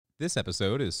This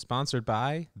episode is sponsored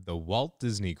by the Walt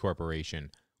Disney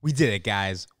Corporation. We did it,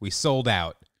 guys. We sold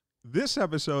out. This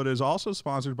episode is also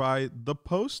sponsored by the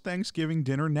post-Thanksgiving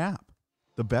dinner nap,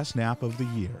 the best nap of the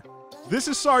year. This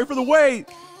is Sorry for the Wait.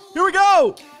 Here we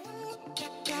go.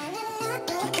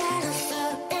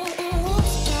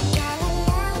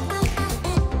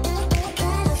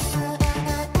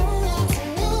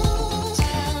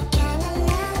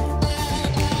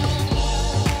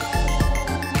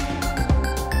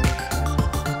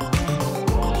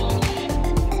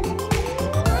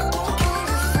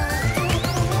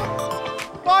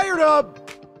 Fired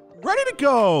up, ready to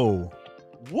go.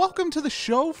 Welcome to the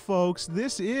show, folks.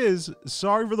 This is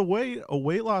Sorry for the Wait, a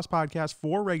weight loss podcast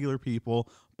for regular people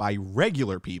by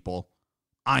regular people.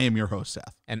 I am your host,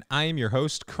 Seth. And I am your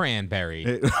host, Cranberry.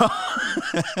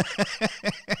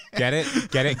 Get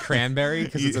it? Get it, Cranberry?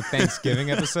 Because it's a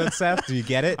Thanksgiving episode, Seth. Do you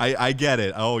get it? I get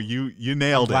it. Oh, you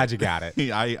nailed it. Glad you got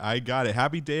it. I got it.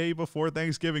 Happy day before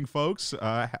Thanksgiving, folks.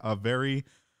 A very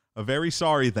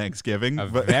sorry Thanksgiving.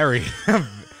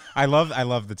 I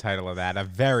love the title of that.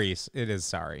 It is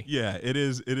sorry. Yeah, it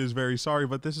is very sorry,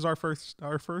 but this is our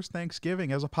first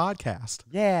Thanksgiving as a podcast.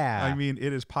 Yeah. I mean,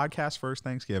 it is podcast first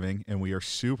Thanksgiving, and we are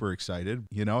super excited.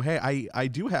 You know, hey, I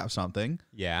do have something.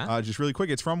 Yeah. Just really quick.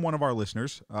 It's from one of our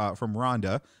listeners, from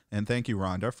Rhonda, and thank you,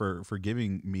 Rhonda, for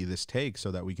giving me this take so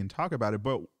that we can talk about it.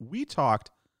 But we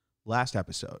talked last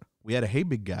episode. We had a Hey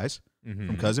Big Guys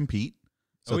from Cousin Pete.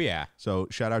 So, yeah. So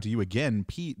shout out to you again,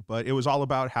 Pete. But it was all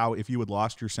about how if you had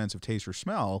lost your sense of taste or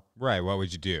smell, right, what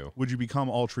would you do? Would you become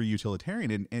ultra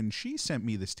utilitarian? And she sent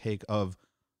me this take of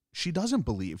she doesn't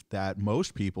believe that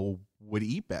most people would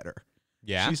eat better.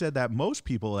 Yeah. She said that most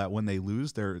people, that when they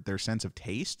lose their sense of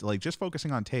taste, like just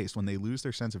focusing on taste, when they lose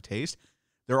their sense of taste,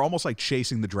 they're almost like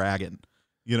chasing the dragon.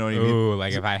 You know what I mean? Ooh,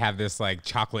 like if I have this like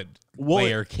chocolate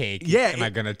layer cake, am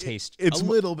I gonna taste a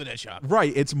little bit of chocolate?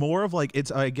 Right. It's more of like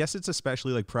I guess it's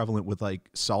especially like prevalent with like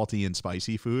salty and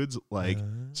spicy foods. Like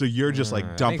so you're just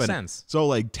like dumping. Makes sense. So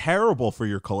like terrible for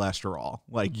your cholesterol.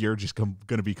 Like you're just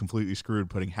gonna be completely screwed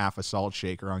putting half a salt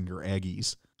shaker on your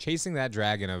eggies. Chasing that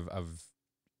dragon of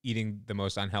eating the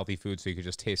most unhealthy food so you could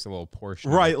just taste a little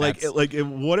portion. Right, what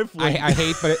if like, I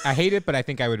hate it, but I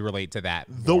think I would relate to that.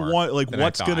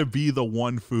 What's gonna be the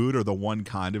one food or the one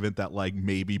condiment that like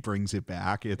maybe brings it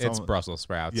back? It's Brussels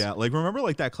sprouts. Yeah, like remember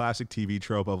like that classic TV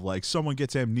trope of like someone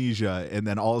gets amnesia and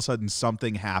then all of a sudden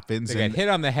something happens. They get hit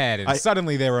on the head and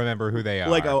suddenly they remember who they are.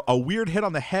 Like a weird hit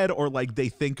on the head, or like they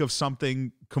think of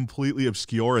something completely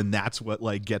obscure and that's what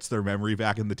like gets their memory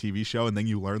back in the TV show, and then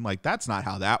you learn like that's not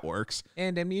how that works.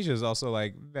 And amnesia is also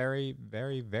like very,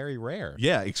 very, very rare.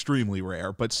 Yeah, extremely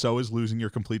rare. But so is losing your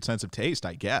complete sense of taste,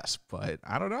 I guess. But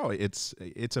I don't know. It's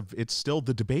still,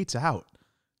 the debate's out.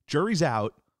 Jury's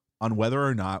out on whether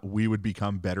or not we would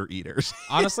become better eaters.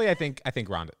 Honestly, I think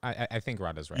Rhonda. I think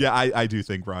Rhonda's right. Yeah, I do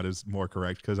think Rhonda's more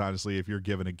correct, because honestly, if you're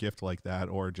given a gift like that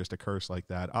or just a curse like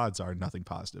that, odds are nothing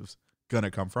positive's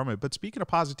gonna come from it. But speaking of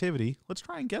positivity, let's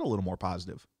try and get a little more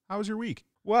positive. How was your week?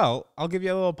 Well, I'll give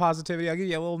you a little positivity. I'll give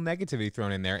you a little negativity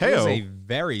thrown in there. Hey-o. It was a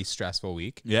very stressful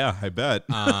week. Yeah, I bet.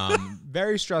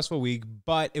 Very stressful week,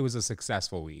 but it was a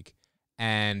successful week.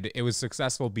 And it was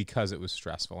successful because it was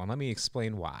stressful. And let me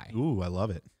explain why. Ooh, I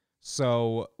love it.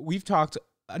 So we've talked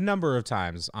a number of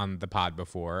times on the pod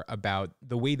before about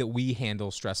the way that we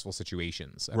handle stressful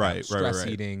situations. About stress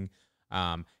eating.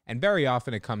 And very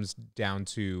often it comes down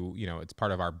to, it's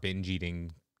part of our binge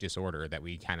eating disorder that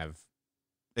we kind of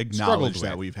acknowledge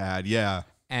that we've had. Yeah.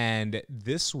 And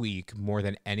this week, more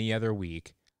than any other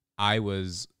week, I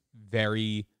was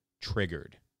very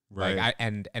triggered. Right. Like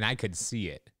and I could see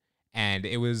it. And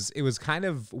it was kind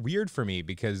of weird for me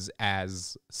because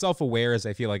as self-aware as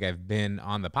I feel like I've been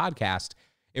on the podcast,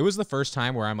 it was the first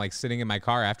time where I'm like sitting in my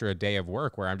car after a day of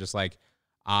work where I'm just like,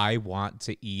 I want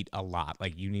to eat a lot.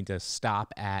 Like you need to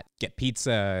stop at get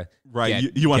pizza. Right.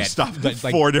 You want to stop at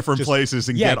 4 different places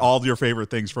and get all your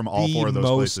favorite things from all 4 of those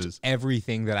places.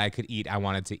 Everything that I could eat, I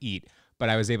wanted to eat. But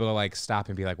I was able to like stop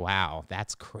and be like, wow,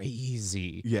 that's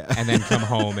crazy. Yeah. And then come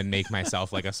home and make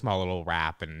myself like a small little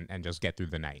wrap and just get through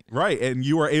the night. Right. And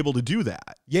you were able to do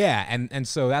that. Yeah. And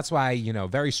so that's why,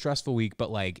 very stressful week,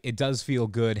 but like it does feel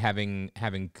good having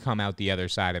come out the other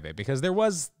side of it, because there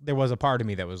was a part of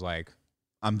me that was like,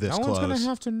 I'm this close. No one's going to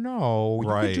have to know.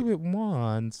 Right. You could do it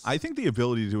once. I think the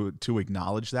ability to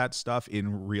acknowledge that stuff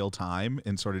in real time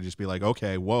and sort of just be like,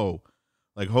 okay, whoa,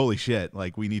 like, holy shit,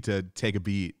 like we need to take a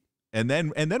beat. And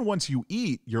then once you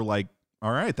eat, you're like,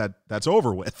 all right, that's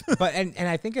over with. But and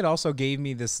I think it also gave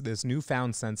me this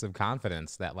newfound sense of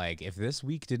confidence that like if this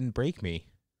week didn't break me,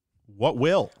 What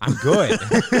will? I'm good.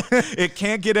 It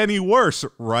can't get any worse,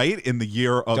 right? In the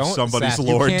year of somebody's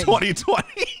Lord 2020.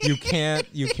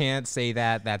 You can't say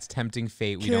that. That's tempting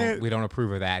fate. We don't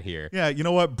approve of that here. Yeah, you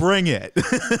know what? Bring it.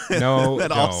 No.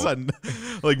 Then all of a sudden,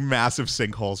 like massive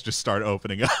sinkholes just start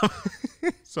opening up.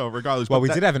 So regardless, well, we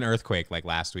did have an earthquake like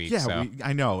last week. Yeah, so.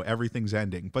 I know everything's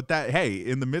ending, but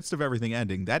in the midst of everything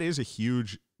ending, that's a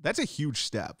huge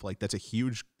step. Like that's a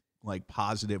huge like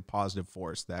positive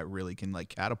force that really can like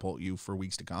catapult you for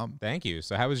weeks to come. Thank you.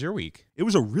 So how was your week? It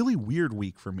was a really weird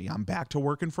week for me. I'm back to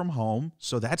working from home,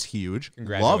 so that's huge.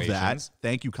 Congratulations. Love that.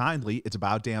 Thank you kindly. It's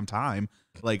about damn time.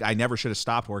 Like I never should have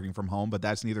stopped working from home, but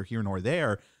that's neither here nor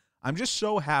there. I'm just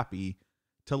so happy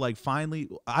to like finally,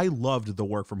 I loved the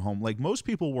work from home. Like most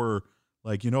people were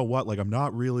like, you know what? Like I'm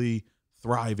not really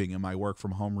thriving in my work from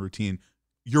home routine.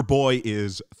 Your boy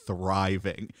is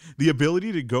thriving. The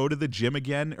ability to go to the gym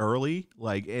again early,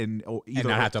 like and not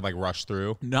have to like rush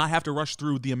through. Not have to rush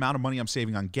through, the amount of money I'm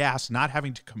saving on gas, not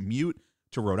having to commute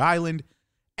to Rhode Island.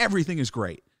 Everything is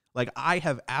great. Like I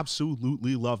have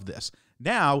absolutely loved this.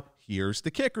 Now, here's the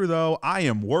kicker though. I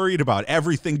am worried about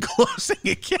everything closing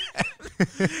again.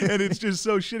 And it's just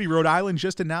so shitty. Rhode Island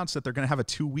just announced that they're going to have a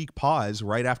 2-week pause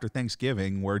right after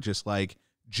Thanksgiving where just like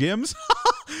gyms,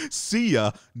 see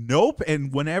ya. Nope.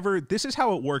 And whenever, this is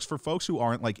how it works for folks who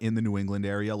aren't like in the New England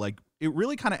area, like it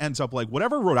really kind of ends up like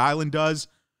whatever Rhode Island does,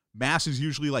 Mass is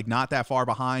usually like not that far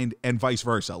behind and vice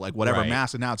versa. Like whatever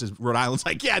Mass announces, Rhode Island's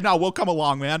like, yeah, no, we'll come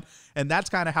along, man. And that's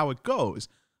kind of how it goes.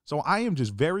 So I am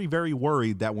just very, very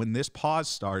worried that when this pause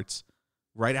starts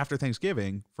right after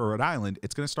Thanksgiving for Rhode Island,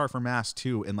 it's going to start for Mass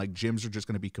too, and like gyms are just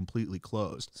going to be completely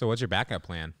closed. So what's your backup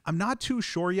plan? I'm not too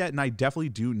sure yet, and I definitely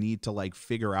do need to like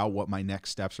figure out what my next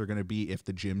steps are going to be if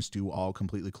the gyms do all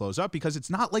completely close up, because it's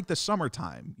not like the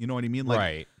summertime. You know what I mean? Like,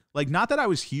 right. Like, not that I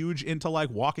was huge into like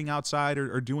walking outside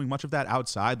or doing much of that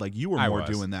outside. Like you were more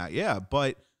doing that. Yeah.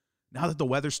 But now that the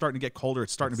weather's starting to get colder,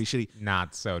 it's starting to be shitty.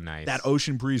 Not so nice. That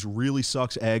ocean breeze really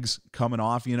sucks eggs coming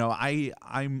off. You know,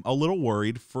 I'm a little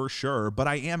worried for sure, but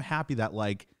I am happy that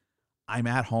like I'm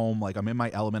at home, like I'm in my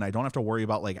element. I don't have to worry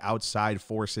about like outside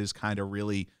forces kind of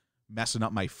really messing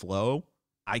up my flow.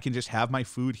 I can just have my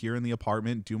food here in the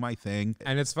apartment, do my thing.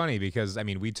 And it's funny because, I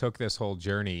mean, we took this whole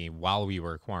journey while we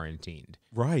were quarantined.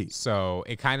 Right. So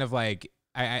it kind of like,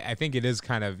 I think it is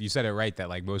kind of, you said it right, that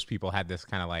like most people had this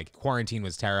kind of like quarantine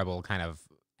was terrible kind of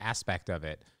aspect of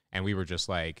it. And we were just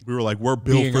like, we're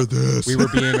built for this. We were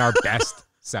being our best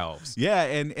selves. Yeah.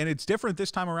 And it's different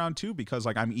this time around too, because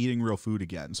like I'm eating real food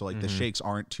again. So like the shakes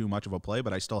aren't too much of a play,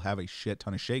 but I still have a shit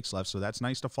ton of shakes left. So that's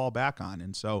nice to fall back on.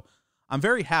 And so I'm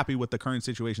very happy with the current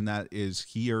situation that is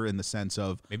here in the sense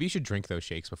of maybe you should drink those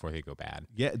shakes before they go bad.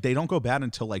 Yeah, they don't go bad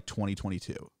until like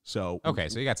 2022. So okay,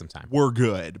 so you got some time. We're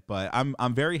good, but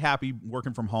I'm very happy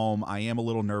working from home. I am a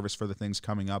little nervous for the things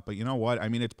coming up, but you know what? I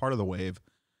mean, it's part of the wave.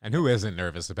 And who isn't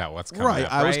nervous about what's coming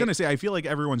up? I was going to say, I feel like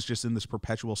everyone's just in this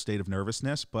perpetual state of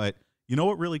nervousness, but you know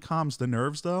what really calms the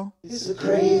nerves though? It's the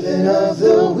craving of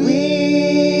the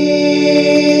week.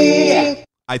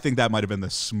 I think that might have been the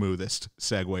smoothest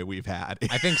segue we've had.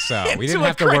 I think so. We didn't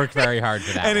have to work very hard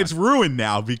for that. And it's ruined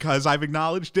now because I've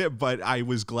acknowledged it, but I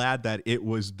was glad that it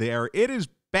was there. It is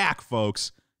back,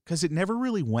 folks, because it never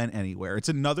really went anywhere. It's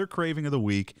another craving of the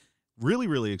week. Really,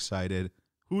 really excited.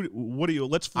 What do you?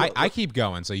 Let's flip. I keep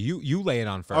going, so you lay it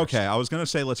on first. Okay, I was gonna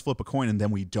say let's flip a coin, and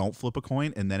then we don't flip a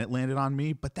coin, and then it landed on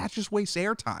me. But that just wastes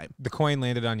airtime. The coin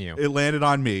landed on you. It landed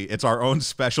on me. It's our own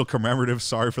special commemorative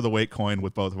sorry for the wait coin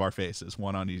with both of our faces,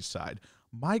 one on each side.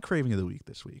 My craving of the week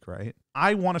this week, right?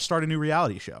 I want to start a new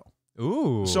reality show.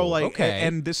 Ooh. So like, okay.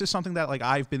 And this is something that like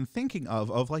I've been thinking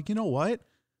of like, you know what?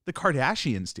 The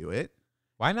Kardashians do it.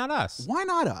 Why not us? Why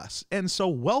not us? And so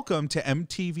welcome to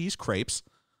MTV's Crepes.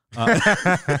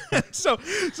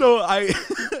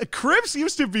 Crepes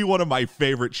used to be one of my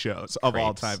favorite shows of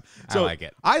all time. So I like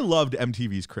it. I loved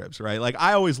MTV's Crepes, right? Like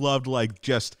I always loved like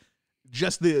just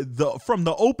the from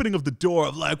the opening of the door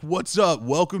of like, what's up?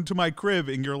 Welcome to my crib.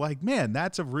 And you're like, man,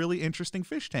 that's a really interesting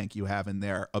fish tank you have in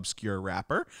there, obscure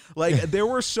rapper. Like there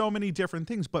were so many different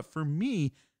things. But for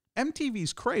me,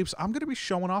 MTV's Crepes, I'm gonna be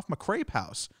showing off my crepe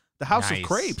house, the house of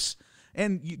crepes.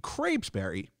 And crepes,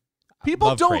 Barry.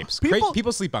 People don't. Crepes.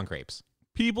 People sleep on crepes.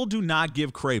 People do not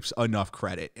give crepes enough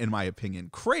credit, in my opinion.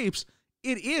 Crepes,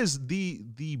 it is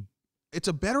it's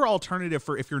a better alternative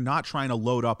for if you're not trying to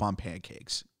load up on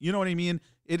pancakes. You know what I mean?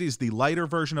 It is the lighter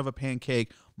version of a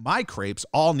pancake. My crepes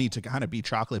all need to kind of be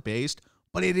chocolate based,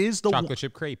 but it is the chocolate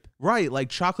chip crepe, right? Like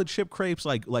chocolate chip crepes,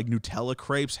 like Nutella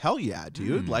crepes. Hell yeah,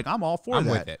 dude! Like I'm all for that.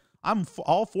 I'm with it. I'm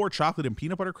all for chocolate and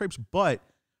peanut butter crepes, but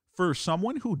for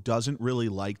someone who doesn't really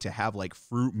like to have like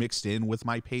fruit mixed in with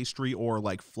my pastry or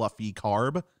like fluffy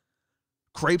carb,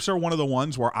 crepes are one of the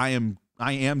ones where I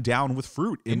am down with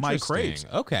fruit in my crepes.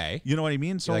 Okay. You know what I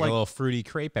mean? So like a little fruity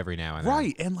crepe every now and then.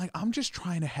 Right. And like, I'm just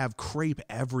trying to have crepe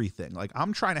everything. Like,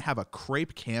 I'm trying to have a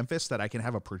crepe canvas that I can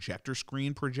have a projector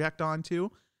screen project onto.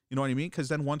 You know what I mean? Because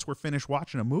then once we're finished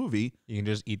watching a movie, you can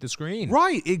just eat the screen.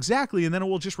 Right, exactly. And then it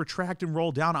will just retract and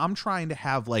roll down. I'm trying to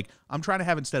have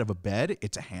instead of a bed,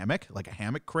 it's a hammock, like a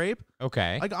hammock crepe.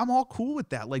 Okay. Like, I'm all cool with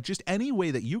that. Like, just any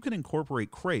way that you can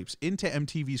incorporate crepes into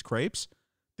MTV's Crepes,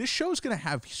 this show's going to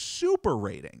have super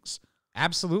ratings.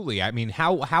 Absolutely. I mean,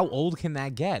 how old can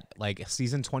that get? Like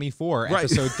season 24, right.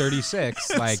 Episode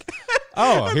 36. Like,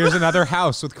 oh, here's another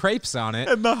house with crepes on it.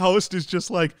 And the host is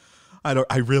just like,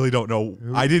 I really don't know.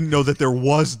 I didn't know that there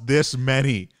was this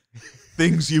many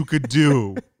things you could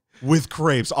do with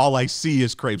crepes. All I see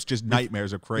is crepes, just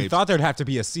nightmares of crepes. We thought there'd have to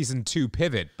be a season 2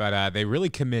 pivot, but they really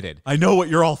committed. I know what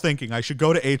you're all thinking. I should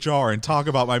go to HR and talk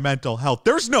about my mental health.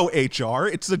 There's no HR.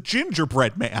 It's the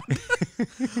gingerbread man.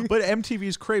 But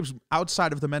MTV's Crepes,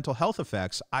 outside of the mental health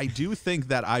effects, I do think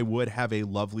that I would have a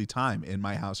lovely time in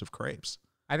my house of crepes.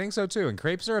 I think so too. And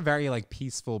crepes are a very like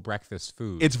peaceful breakfast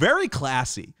food. It's very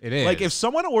classy. It is. Like if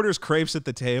someone orders crepes at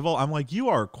the table, I'm like, you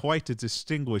are quite a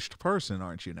distinguished person,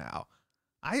 aren't you now?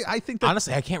 I think that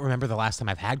honestly, I can't remember the last time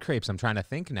I've had crepes. I'm trying to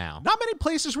think now. Not many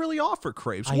places really offer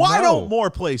crepes. Why don't more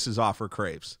places offer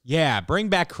crepes? Yeah, bring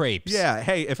back crepes. Yeah.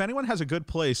 Hey, if anyone has a good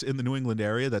place in the New England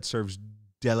area that serves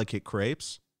delicate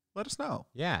crepes, let us know.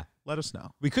 Yeah. Let us know.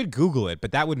 We could Google it,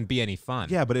 but that wouldn't be any fun.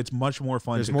 Yeah, but it's much more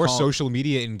fun. There's more social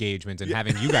media engagement in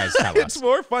having you guys tell us. It's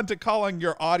more fun to call on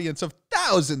your audience of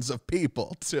thousands of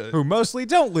people who mostly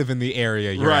don't live in the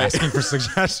area you're asking for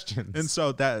suggestions. And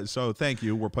so thank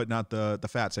you. We're putting out the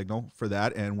fat signal for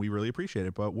that, and we really appreciate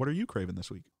it. But what are you craving this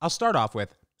week? I'll start off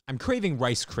with I'm craving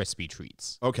Rice Krispie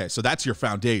treats. Okay, so that's your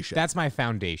foundation. That's my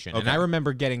foundation. Okay. And I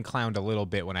remember getting clowned a little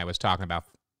bit when I was talking about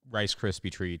Rice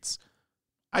Krispie treats.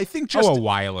 I think just a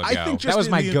while ago. I think just that was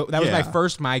my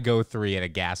was my go 3 at a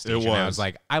gas station. I was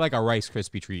like, I like a Rice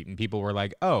Krispie treat, and people were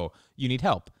like, "Oh, you need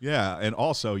help." Yeah, and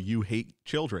also you hate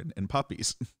children and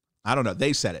puppies. I don't know.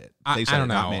 They said it. They said I don't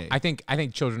know. Not me. I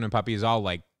think children and puppies all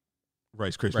like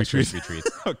Rice Krispie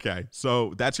treats. Okay,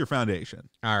 so that's your foundation.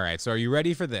 All right, so are you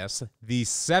ready for this? The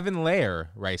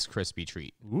 7-layer Rice Krispie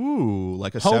treat. Ooh,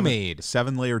 like a homemade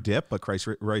 7-layer dip, but Rice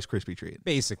Krispie treat.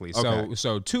 Basically, okay.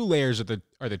 So 2 layers are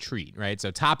the treat, right?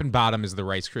 So top and bottom is the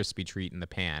Rice Krispie treat in the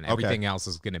pan. Everything else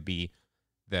is going to be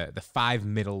the 5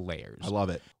 middle layers. I love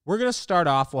it. We're gonna start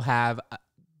off. We'll have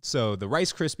the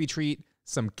Rice Krispie treat,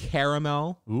 some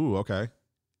caramel. Ooh, okay.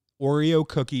 Oreo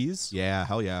cookies. Yeah,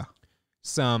 hell yeah.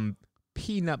 Some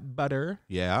peanut butter.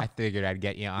 Yeah. I figured I'd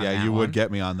get you on that. Yeah, you would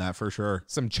get me on that for sure.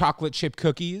 Some chocolate chip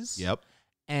cookies. Yep.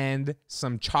 And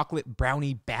some chocolate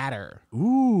brownie batter.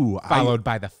 Ooh. Followed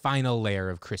by the final layer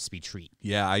of crispy treat.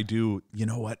 Yeah, I do. You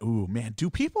know what? Ooh, man. Do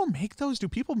people make those? Do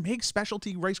people make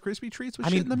specialty Rice Krispie treats with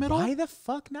shit in the middle? Why the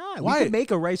fuck not? Why? We could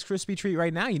make a Rice Krispie treat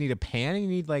right now. You need a pan and you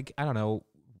need like, I don't know,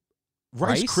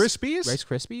 Rice Krispies? Rice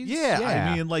Krispies? Yeah,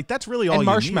 I mean, like, that's really all and you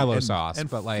need. Marshmallow sauce. And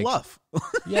but like, fluff.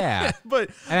 Yeah. And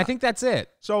I think that's it.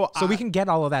 So we can get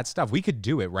all of that stuff. We could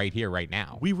do it right here, right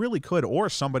now. We really could. Or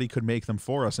somebody could make them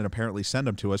for us and apparently send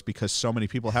them to us because so many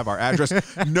people have our address.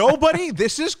 Nobody,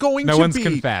 this is going to be. No one's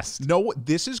confessed. No,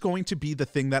 this is going to be the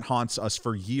thing that haunts us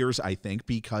for years, I think,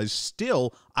 because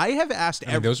still, I have asked.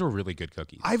 Those were really good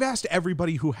cookies. I've asked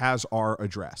everybody who has our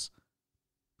address.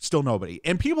 Still nobody.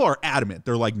 And people are adamant.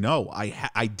 They're like, no,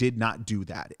 I did not do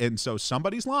that. And so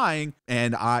somebody's lying.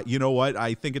 And you know what?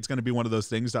 I think it's going to be one of those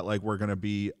things that like we're going to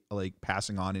be like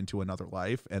passing on into another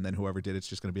life. And then whoever did it's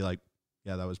just going to be like,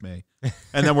 yeah, that was me.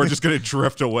 And then we're just going to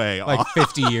drift away. Like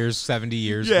 50 years, 70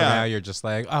 years from now, you're just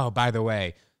like, oh, by the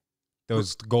way,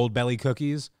 those gold belly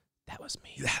cookies, that was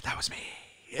me. Yeah, that was me.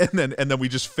 And then we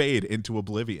just fade into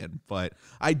oblivion. But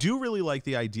I do really like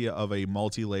the idea of a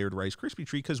multi-layered Rice Krispie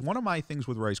treat because one of my things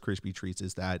with Rice Krispie treats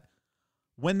is that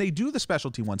when they do the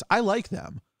specialty ones, I like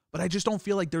them, but I just don't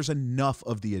feel like there's enough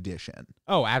of the addition.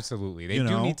 Oh, absolutely. They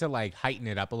do need to like heighten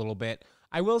it up a little bit.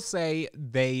 I will say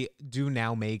they do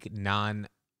now make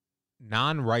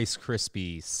non-Rice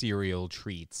Krispie cereal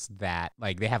treats that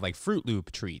like they have like Fruit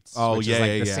Loop treats. Oh, which yeah, is like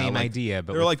yeah, the yeah. same like, idea,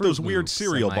 but they're like Fruit those weird Loops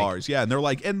cereal and bars. Yeah, and they're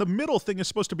like, and the middle thing is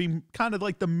supposed to be kind of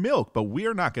like the milk, but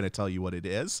we're not going to tell you what it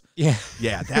is. Yeah.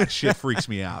 Yeah, that shit freaks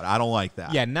me out. I don't like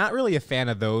that. Yeah, not really a fan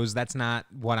of those. That's not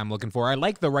what I'm looking for. I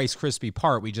like the Rice Krispie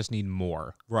part. We just need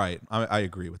more. Right. I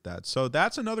agree with that. So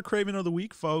that's another craving of the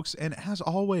week, folks. And as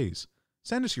always,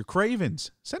 send us your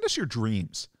cravings. Send us your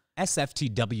dreams.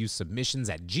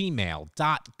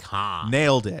 SFTWSubmissions@gmail.com.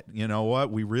 Nailed it. You know what?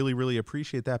 We really, really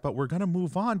appreciate that. But we're going to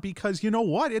move on because you know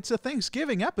what? It's a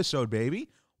Thanksgiving episode, baby.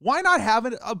 Why not have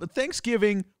a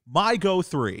Thanksgiving My Go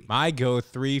 3? My Go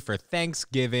 3 for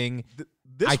Thanksgiving.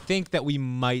 I think that we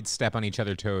might step on each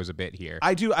other's toes a bit here.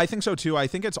 I do. I think so too. I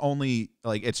think it's only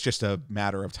like it's just a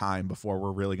matter of time before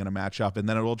we're really going to match up, and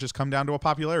then it'll just come down to a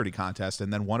popularity contest,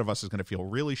 and then one of us is going to feel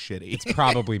really shitty. It's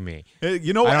probably me.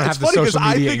 You know what? It's funny because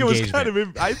I think it was kind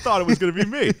of. I thought it was going to be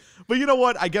me, but you know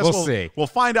what? I guess we'll see. We'll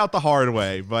find out the hard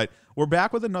way. But we're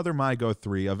back with another My Go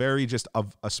 3, a very just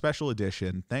a special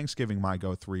edition Thanksgiving My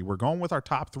Go 3. We're going with our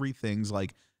top 3 things,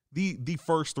 like the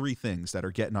first 3 things that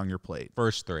are getting on your plate.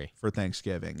 First 3 for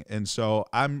Thanksgiving. And so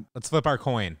let's flip our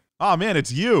coin. Oh man,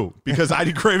 it's you, because I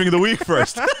did craving of the week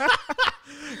first.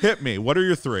 Hit me. What are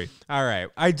your 3? All right.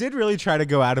 I did really try to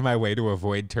go out of my way to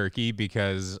avoid turkey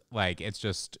because, like, it's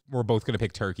just we're both gonna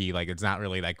pick turkey. Like, it's not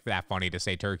really like that funny to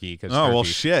say turkey because. Oh well,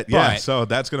 shit. Yeah. So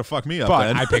that's gonna fuck me up. But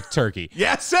then. I picked turkey.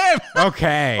 Yeah, same.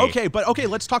 Okay. Okay.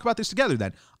 Let's talk about this together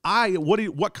then.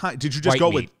 What kind did you just go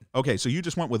with? Okay, so you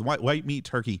just went with white meat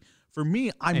turkey. For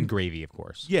me, and gravy, of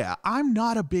course. Yeah, I'm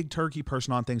not a big turkey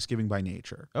person on Thanksgiving by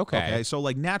nature. Okay. So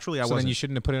like naturally, I wasn't. Then you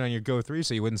shouldn't have put it on your Go 3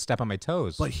 so you wouldn't step on my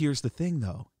toes. But here's the thing,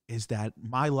 though, is that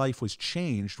my life was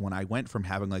changed when I went from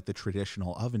having like the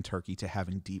traditional oven turkey to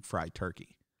having deep fried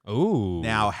turkey. Ooh.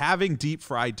 Now, having deep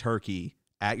fried turkey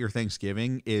at your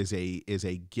Thanksgiving is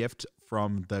a gift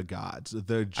from the gods.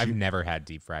 I've never had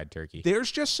deep fried turkey.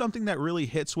 There's just something that really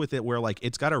hits with it where like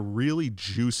it's got a really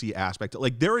juicy aspect.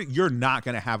 Like you're not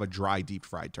going to have a dry deep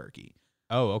fried turkey.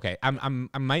 Oh, okay.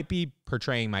 I might be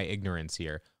portraying my ignorance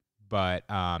here, but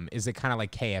is it kind of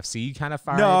like KFC kind of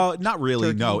fried? No, not really.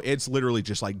 Turkey? No, it's literally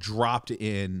just like dropped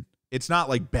in. It's not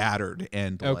like battered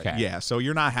and okay. Yeah, so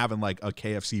you're not having like a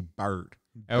KFC bird.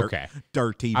 Okay.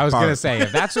 Dirty. I was gonna say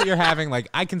if that's what you're having, like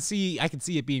I can see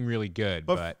it being really good.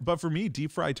 But for me,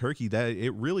 deep fried turkey, that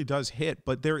it really does hit.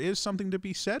 But there is something to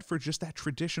be said for just that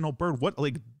traditional bird. What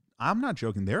like I'm not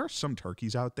joking. There are some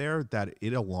turkeys out there that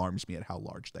it alarms me at how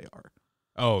large they are.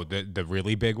 Oh, the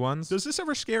really big ones? Does this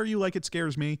ever scare you like it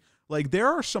scares me? Like there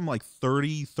are some like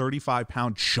 30, 35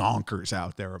 pound chonkers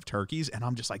out there of turkeys. And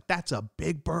I'm just like, that's a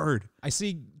big bird. I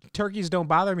see turkeys don't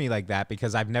bother me like that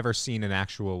because I've never seen an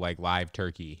actual like live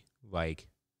turkey. Like,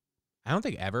 I don't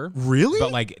think ever. Really?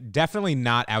 But like definitely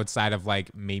not outside of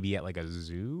like maybe at like a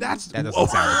zoo. That doesn't sound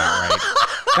about right.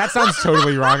 That sounds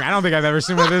totally wrong. I don't think I've ever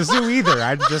seen one at a zoo either.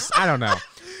 I don't know.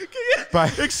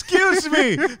 But excuse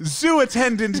me, zoo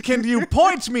attendant, can you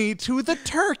point me to the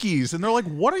turkeys? And they're like,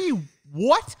 what?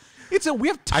 We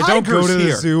have tigers. I don't go to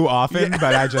here. the zoo often,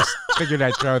 but I just figured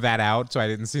I'd throw that out so I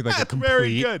didn't seem like a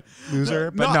complete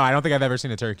loser. But no, I don't think I've ever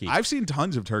seen a turkey. I've seen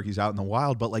tons of turkeys out in the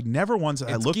wild, but like never ones that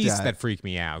I looked at. Geese that freak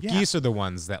me out. Yeah. Geese are the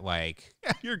ones that like,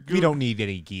 we don't need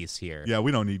any geese here. Yeah,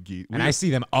 we don't need geese. And I see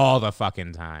them all the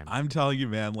fucking time. I'm telling you,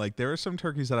 man, like there are some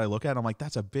turkeys that I look at, I'm like,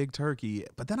 that's a big turkey.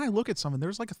 But then I look at some and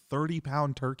there's like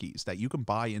 30-pound turkeys that you can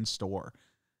buy in store.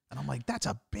 And I'm like, that's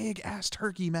a big ass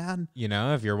turkey, man. You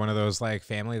know, if you're one of those like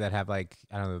family that have like,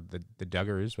 I don't know, the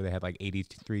Duggars where they had like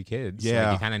 83 kids. Yeah.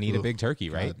 Like, you kind of need a big turkey,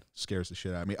 right? Scares the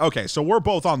shit out of me. Okay, so we're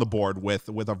both on the board with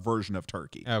a version of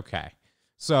turkey. Okay.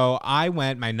 So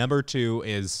my number 2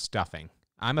 is stuffing.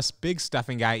 I'm a big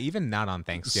stuffing guy, even not on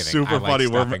Thanksgiving. Super funny.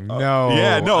 Stuffing.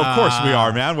 Of course we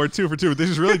are, man. We're 2 for 2. This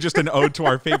is really just an ode to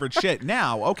our favorite shit.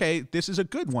 Now, okay, this is a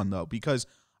good one though, because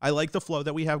I like the flow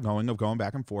that we have going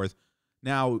back and forth.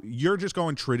 Now, you're just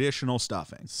going traditional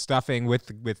stuffing. Stuffing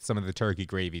with some of the turkey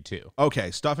gravy, too.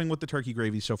 Okay, stuffing with the turkey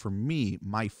gravy. So for me,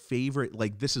 my favorite,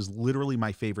 like this is literally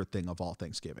my favorite thing of all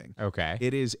Thanksgiving. Okay.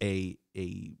 It is a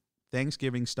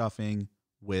Thanksgiving stuffing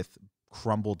with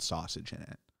crumbled sausage in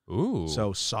it. Ooh.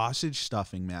 So sausage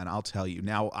stuffing, man, I'll tell you.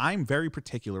 Now, I'm very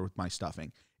particular with my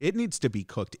stuffing. It needs to be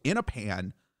cooked in a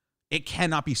pan. It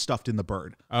cannot be stuffed in the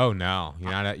bird. Oh no,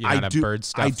 you're not a bird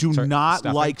stuff. I do not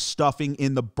like stuffing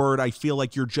in the bird. I feel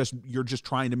like you're just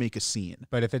trying to make a scene.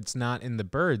 But if it's not in the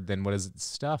bird, then what is it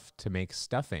stuffed to make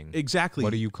stuffing? Exactly. What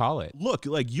do you call it? Look,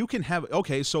 like you can have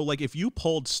so like if you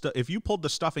pulled the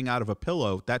stuffing out of a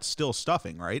pillow, that's still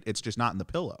stuffing, right? It's just not in the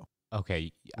pillow.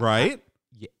 Okay. Right?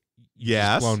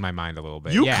 Yes. Blown my mind a little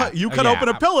bit. You cut open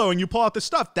a pillow and you pull out the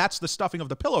stuff. That's the stuffing of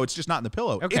the pillow. It's just not in the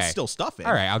pillow. Okay. It's still stuffing.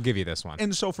 All right, I'll give you this one.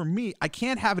 And so for me, I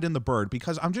can't have it in the bird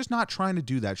because I'm just not trying to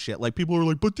do that shit. Like people are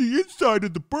like, but the inside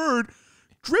of the bird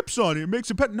drips on it. It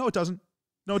makes it pet. No, it doesn't.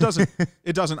 No, it doesn't.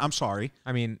 It doesn't. I'm sorry.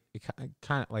 I mean, it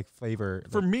kind of like flavor.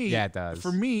 For me, yeah, it does.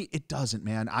 For me, it doesn't,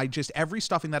 man. Every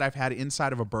stuffing that I've had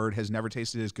inside of a bird has never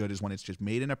tasted as good as when it's just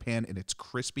made in a pan and it's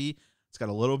crispy. It's got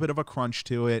a little bit of a crunch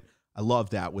to it. I love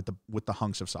that with the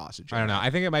hunks of sausage. I don't know. I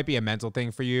think it might be a mental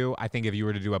thing for you. I think if you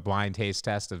were to do a blind taste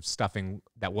test of stuffing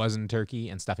that was in turkey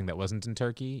and stuffing that wasn't in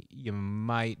turkey, you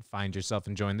might find yourself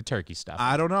enjoying the turkey stuff.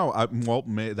 I don't know. Well,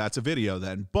 that's a video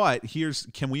then. But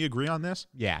can we agree on this?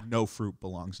 Yeah. No fruit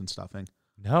belongs in stuffing.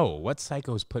 No, what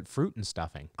psychos put fruit in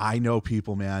stuffing? I know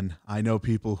people, man. I know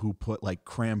people who put like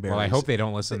cranberries. Well, I hope they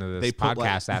don't listen to this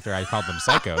podcast after I called them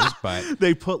psychos, but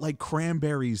they put like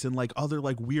cranberries and like other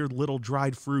like weird little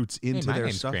dried fruits into my their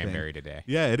name's stuffing. Cranberry today.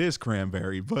 Yeah, it is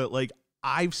cranberry, but like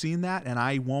I've seen that and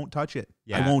I won't touch it.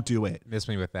 Yeah, I won't do it. Miss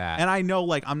me with that. And I know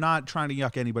like I'm not trying to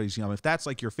yuck anybody's yum. If that's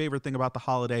like your favorite thing about the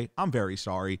holiday, I'm very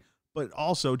sorry. But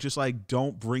also just like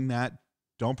don't bring that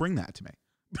to me.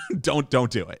 don't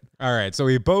do it. All right, so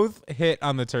we both hit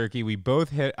on the turkey. We both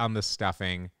hit on the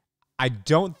stuffing. I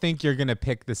don't think you're going to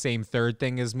pick the same third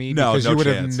thing as me because you would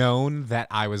have known that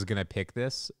I was going to pick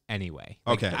this anyway.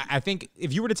 Like, okay. I think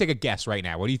if you were to take a guess right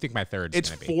now, what do you think my third is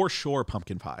going to be? It's for sure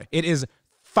pumpkin pie. It is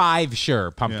 5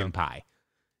 sure pumpkin pie.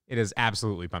 It is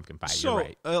absolutely pumpkin pie. So, you're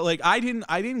right. Like I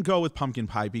didn't go with pumpkin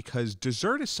pie because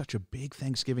dessert is such a big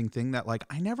Thanksgiving thing that like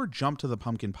I never jumped to the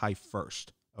pumpkin pie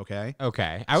first. Okay.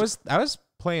 I was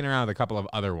playing around with a couple of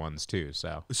other ones too.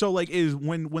 So like is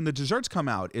when the desserts come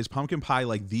out, is pumpkin pie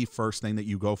like the first thing that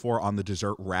you go for on the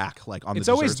dessert rack? Like on it's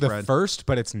the dessert always spread? the first,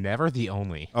 but it's never the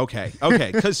only. Okay.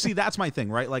 Because see, that's my thing,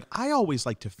 right? Like I always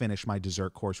like to finish my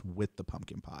dessert course with the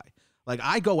pumpkin pie. Like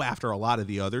I go after a lot of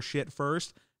the other shit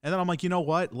first, and then I'm like, you know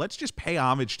what? Let's just pay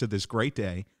homage to this great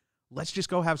day. Let's just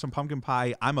go have some pumpkin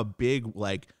pie. I'm a big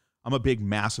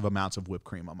massive amounts of whipped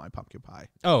cream on my pumpkin pie.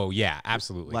 Oh yeah,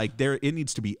 absolutely. Like it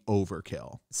needs to be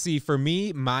overkill. See, for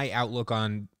me, my outlook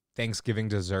on Thanksgiving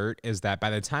dessert is that by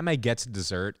the time I get to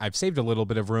dessert, I've saved a little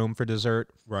bit of room for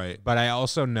dessert. Right. But I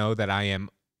also know that I am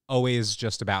always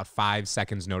just about 5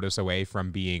 seconds notice away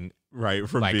from being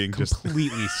being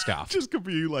completely stuffed. Just could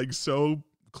be like so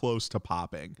close to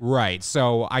popping. Right.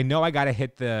 So I know I got to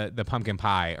hit the pumpkin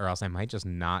pie or else I might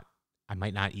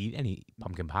not eat any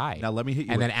pumpkin pie. Now let me hit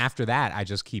you. And then after that, I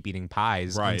just keep eating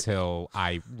pies until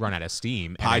I run out of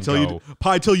steam. Pie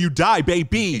till you die,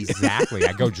 baby. Exactly.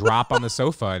 I go drop on the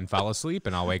sofa and fall asleep,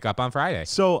 and I'll wake up on Friday.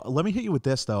 So let me hit you with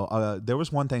this though. There was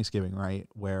one Thanksgiving, right,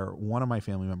 where one of my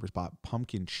family members bought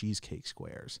pumpkin cheesecake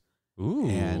squares. Ooh.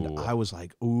 And I was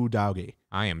like, ooh, doggy.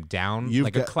 I am down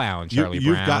like a clown, Charlie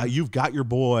Brown. You've got your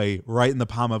boy right in the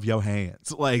palm of your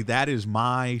hands. Like, that is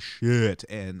my shit.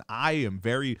 And I am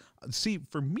see,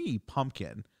 for me,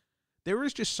 pumpkin, there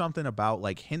is just something about,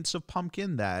 like, hints of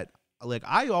pumpkin that, like,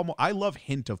 I love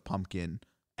hint of pumpkin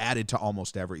added to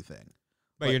almost everything.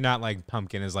 But you're not like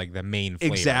pumpkin is like the main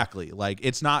flavor. Exactly. Like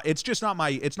it's not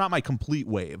my complete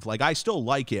wave. Like I still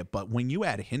like it, but when you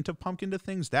add a hint of pumpkin to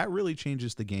things, that really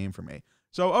changes the game for me.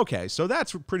 So okay, so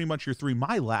that's pretty much your 3.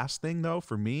 My last thing though,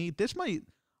 for me,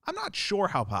 I'm not sure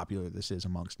how popular this is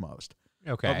amongst most.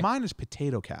 Okay. But mine is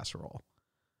potato casserole.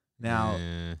 Now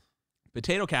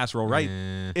potato casserole, right?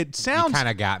 It sounds kind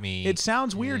of got me. It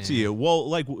sounds weird to you. Well,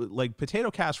 like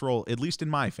potato casserole, at least in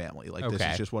my family, like this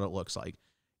is just what it looks like.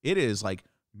 It is like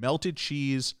melted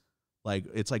cheese, like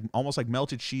it's like almost like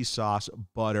melted cheese sauce,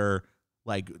 butter,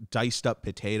 like diced up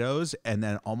potatoes, and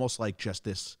then almost like just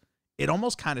this. It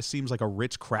almost kind of seems like a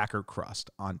rich cracker crust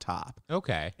on top.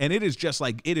 Okay. And it is just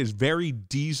like it is very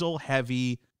diesel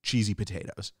heavy cheesy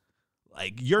potatoes.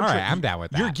 Like all right, I'm down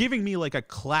with that. You're giving me like a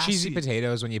classy cheesy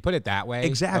potatoes when you put it that way.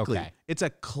 Exactly. Okay. It's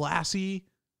a classy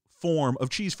form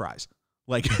of cheese fries.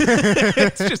 Like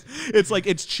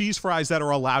it's cheese fries that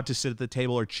are allowed to sit at the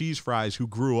table, or cheese fries who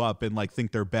grew up and like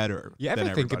think they're better. You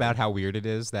ever think about how weird it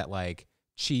is that like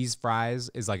cheese fries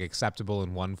is like acceptable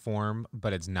in one form,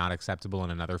 but it's not acceptable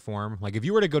in another form? Like if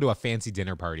you were to go to a fancy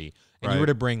dinner party and you were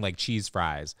to bring like cheese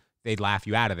fries, they'd laugh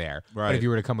you out of there. Right. But if you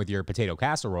were to come with your potato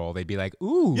casserole, they'd be like,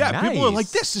 "Ooh, yeah." Nice. People are like,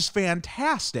 "This is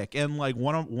fantastic." And like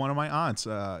one of my aunts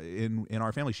in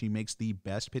our family, she makes the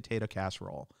best potato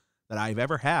casserole that I've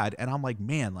ever had, and I'm like,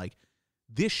 man, like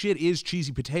this shit is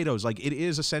cheesy potatoes. Like it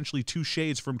is essentially 2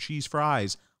 shades from cheese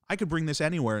fries. I could bring this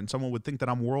anywhere, and someone would think that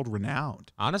I'm world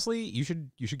renowned. Honestly, you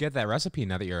should get that recipe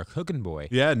now that you're a cooking boy.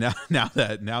 Yeah, now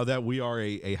that we are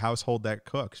a household that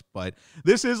cooks. But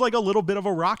this is like a little bit of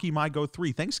a rocky my go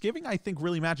 3. Thanksgiving, I think,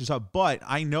 really matches up. But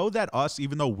I know that us,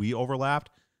 even though we overlapped,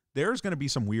 there's going to be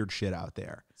some weird shit out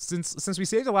there. Since we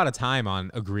saved a lot of time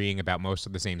on agreeing about most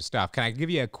of the same stuff, can I give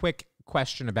you a quick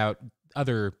question about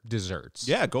other desserts?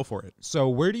 Yeah, go for it. So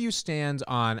where do you stand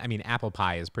on, apple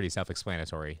pie is pretty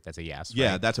self-explanatory. That's a yes,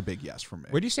 Yeah, right? that's a big yes for me.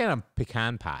 Where do you stand on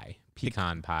pecan pie?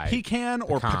 Pecan pie. Pecan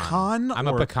or pecan? I'm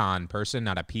a pecan person,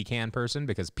 not a pecan person,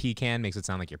 because pecan makes it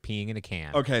sound like you're peeing in a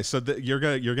can. Okay, so you're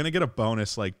gonna get a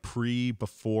bonus like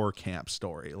before camp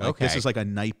story. Like this is like a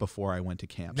night before I went to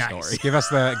camp story. Give us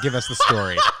the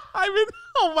story. I mean,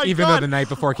 oh my god! Even though the night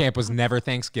before camp was never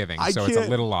Thanksgiving, so it's a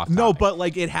little off topic. No, but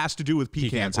like it has to do with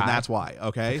pecans, and that's why.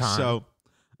 Okay, pecan. So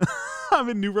I'm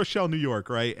in New Rochelle, New York,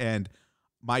 right? And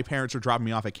my parents were dropping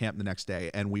me off at camp the next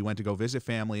day, and we went to go visit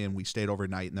family, and we stayed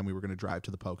overnight, and then we were going to drive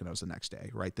to the Poconos the next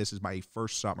day, right? This is my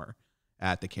first summer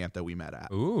at the camp that we met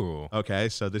at. Ooh. Okay,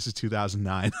 so this is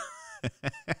 2009.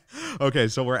 Okay,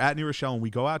 so we're at New Rochelle, and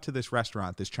we go out to this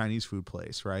restaurant, this Chinese food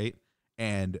place, right?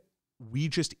 And we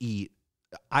just eat.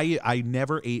 I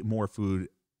never ate more food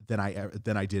than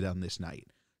I did on this night.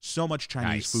 So much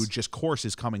Chinese food, just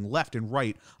courses coming left and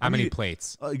right. How many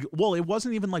plates? Well, it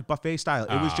wasn't even like buffet style.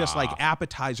 It was just like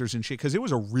appetizers and shit because it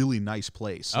was a really nice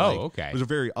place. Oh, like, okay. It was a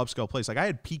very upscale place. Like I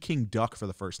had Peking duck for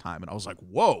the first time, and I was like,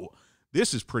 whoa,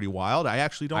 this is pretty wild. I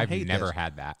actually don't hate this. I've never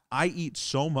had that. I eat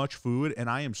so much food, and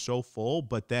I am so full.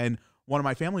 But then one of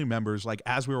my family members, like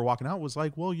as we were walking out, was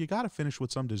like, well, you got to finish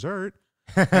with some dessert.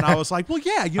 And I was like, well,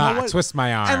 yeah, you know what? Twist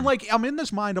my arm. And like, I'm in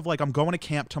this mind of like, I'm going to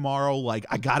camp tomorrow. Like,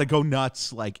 I got to go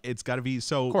nuts. Like, it's got to be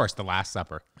so. Of course, the Last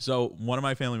Supper. So one of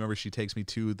my family members, she takes me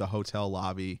to the hotel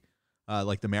lobby,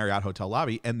 like the Marriott hotel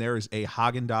lobby, and there is a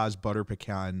Haagen-Dazs butter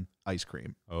pecan ice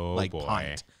cream. Oh, like boy.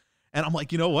 pint. And I'm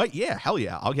like, you know what? Yeah, hell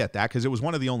yeah, I'll get that because it was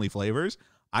one of the only flavors.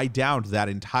 I downed that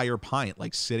entire pint,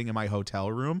 like sitting in my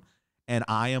hotel room, and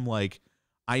I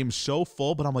am so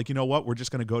full, but I'm like, you know what? We're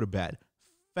just gonna go to bed.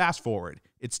 Fast forward,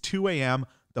 it's 2 a.m.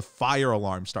 The fire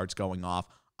alarm starts going off.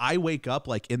 I wake up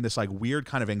like in this like weird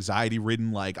kind of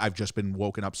anxiety-ridden, like I've just been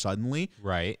woken up suddenly.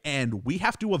 Right. And we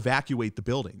have to evacuate the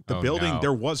building. The building,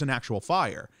 there was an actual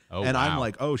fire. Oh, and wow. I'm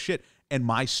like, oh shit. And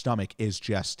my stomach is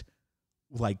just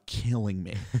like killing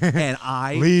me. And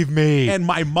leave me. And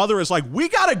my mother is like, we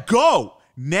gotta go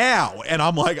now. And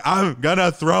I'm like, I'm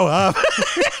gonna throw up.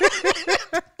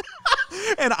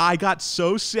 And I got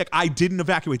so sick, I didn't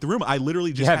evacuate the room. I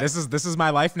literally just this is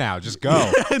my life now. Just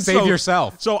go. Save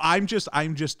yourself. So I'm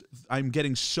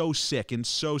getting so sick.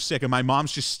 And my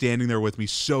mom's just standing there with me,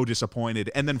 so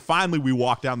disappointed. And then finally we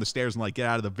walk down the stairs and like get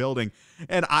out of the building.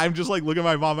 And I'm just like, look at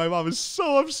my mom. My mom is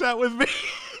so upset with me.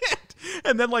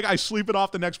 And then like I sleep it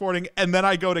off the next morning, and then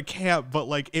I go to camp. But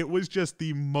like it was just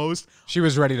the most. She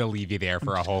was ready to leave you there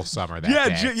for a whole summer.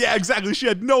 That day. Yeah, exactly. She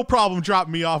had no problem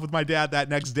dropping me off with my dad that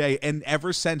next day, and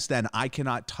ever since then, I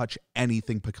cannot touch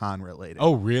anything pecan related.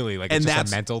 Oh, really? Like it's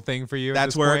just a mental thing for you?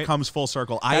 That's where it comes full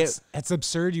circle. It's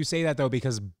absurd you say that though,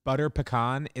 because butter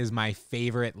pecan is my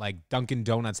favorite. Like Dunkin'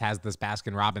 Donuts has this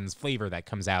Baskin Robbins flavor that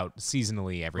comes out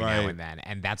seasonally every now and then,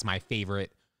 and that's my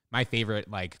favorite. My favorite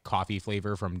like coffee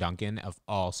flavor from Dunkin' of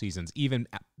all seasons, even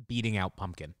beating out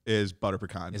pumpkin, is butter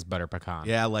pecan.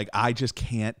 Yeah, like I just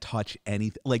can't touch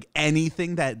anything. Like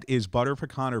anything that is butter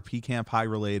pecan or pecan pie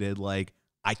related, like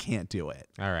I can't do it.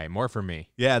 All right, more for me.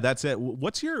 Yeah, that's it.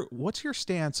 What's your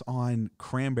stance on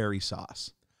cranberry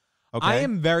sauce? Okay. I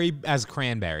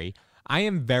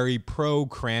am very pro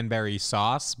cranberry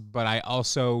sauce, but I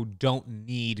also don't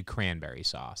need cranberry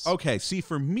sauce. Okay, see,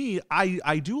 for me,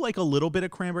 I do like a little bit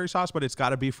of cranberry sauce, but it's got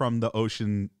to be from the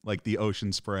ocean, like the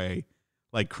Ocean Spray,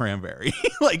 like cranberry.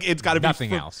 Like it's got to be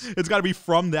nothing else. It's got to be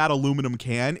from that aluminum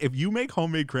can. If you make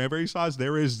homemade cranberry sauce,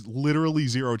 there is literally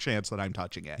zero chance that I'm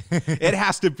touching it. It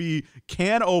has to be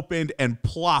can opened and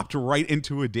plopped right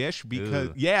into a dish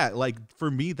because like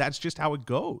for me, that's just how it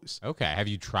goes. Okay, have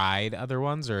you tried other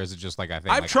ones, or is it just like I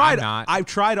think I've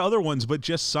tried other ones, but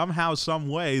just somehow, some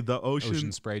way, the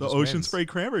Ocean Spray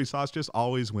cranberry sauce just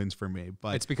always wins for me.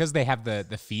 But it's because they have the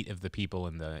feet of the people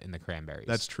in the cranberries.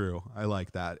 That's true. I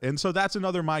like that, and so that's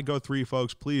another my go 3,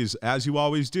 folks. Please, as you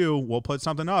always do, we'll put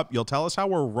something up. You'll tell us how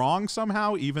we're wrong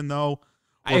somehow, even though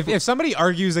if somebody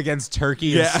argues against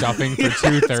turkey and stuffing for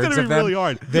 2/3 of them, really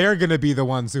hard. They're gonna be the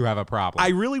ones who have a problem. I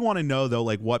really want to know though,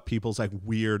 like what people's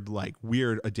weird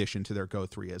addition to their go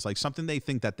 3 is, like something they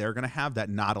think that they're gonna have that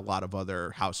not a lot of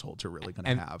other households are really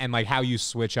gonna have, and like how you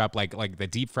switch up like the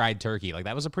deep fried turkey. Like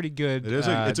that was a pretty good. It's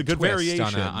a good twist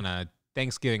variation on a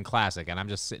Thanksgiving classic, and I'm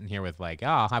just sitting here with like,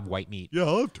 I'll have white meat. Yeah,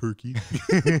 I'll have turkey.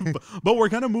 but we're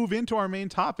gonna move into our main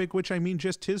topic, which I mean,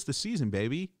 just 'tis the season,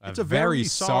 baby. It's a very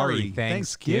sorry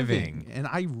Thanksgiving, and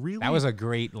that was a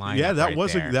great line. Yeah, that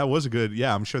was a good.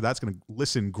 Yeah, I'm sure that's gonna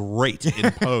listen great in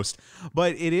post.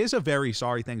 But it is a very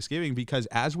sorry Thanksgiving because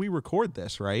as we record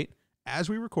this,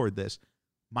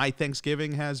 my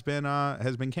Thanksgiving has been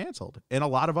canceled, and a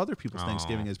lot of other people's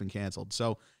Thanksgiving has been canceled.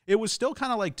 So it was still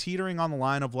kind of like teetering on the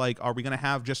line of like, are we going to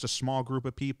have just a small group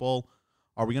of people?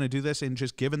 are we going to do this? And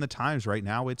just given the times right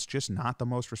now, it's just not the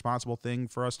most responsible thing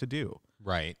for us to do.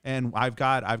 Right. And I've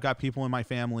got people in my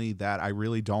family that I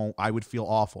really don't, I would feel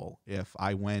awful if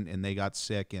I went and they got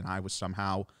sick and I was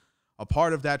somehow a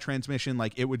part of that transmission.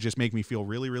 Like, it would just make me feel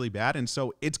really, really bad. And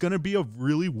so it's going to be a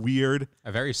really weird.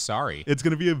 It's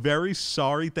going to be a very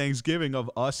sorry Thanksgiving of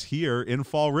us here in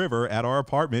Fall River at our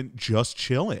apartment just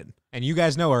chilling. And you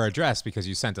guys know our address because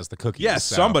you sent us the cookies. Yes,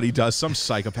 so. Somebody does, some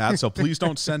psychopath. So please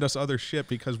don't send us other shit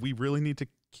because we really need to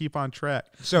keep on track.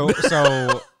 So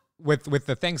with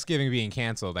the Thanksgiving being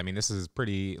canceled, I mean, this is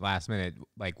pretty last minute.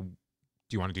 Like,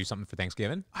 do you want to do something for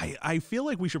Thanksgiving? I feel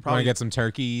like we should probably get some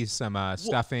turkey, some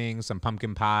stuffing, some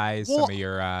pumpkin pies, some of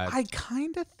your I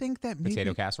kind of think that maybe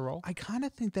potato casserole. I kind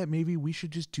of think that maybe we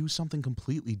should just do something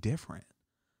completely different.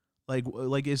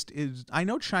 Like is I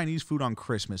know Chinese food on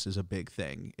Christmas is a big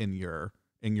thing in your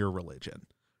religion,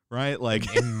 right?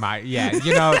 Like in my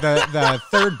the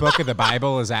third book of the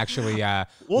Bible is actually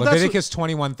Leviticus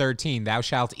 21:13. Thou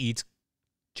shalt eat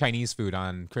Chinese food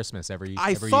on Christmas every year.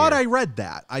 I thought I read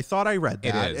that.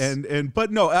 It is.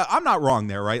 But no, I'm not wrong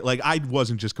there, right? Like, I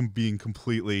wasn't just being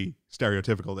completely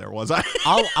stereotypical there, was I?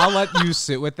 I'll let you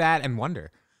sit with that and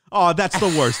wonder. Oh, that's the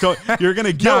worst. You're going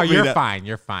to guilt me. No, you're fine.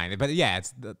 You're fine. But yeah,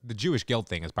 it's the Jewish guilt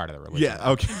thing is part of the religion.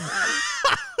 Yeah, okay.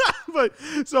 But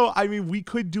so, I mean, we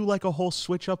could do like a whole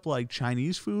switch up like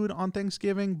Chinese food on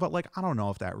Thanksgiving, but like, I don't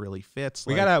know if that really fits.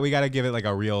 We gotta give it like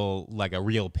a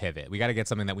real pivot. We gotta get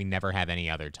something that we never have any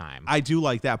other time. I do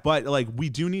like that, but like, we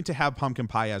do need to have pumpkin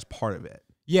pie as part of it.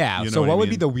 Yeah. You know so what would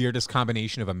be the weirdest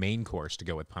combination of a main course to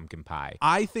go with pumpkin pie?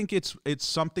 I think it's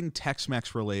something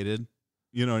Tex-Mex related.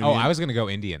 You know what I mean? I was gonna go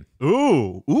Indian.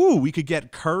 Ooh, we could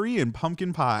get curry and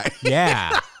pumpkin pie.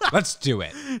 Yeah. Let's do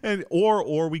it. And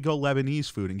or we go Lebanese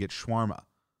food and get shawarma.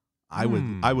 I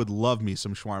would love me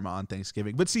some shawarma on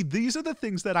Thanksgiving. But see, these are the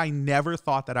things that I never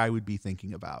thought that I would be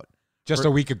thinking about. Just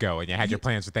a week ago, and you had your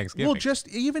plans for Thanksgiving. Well, just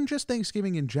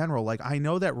Thanksgiving in general. Like, I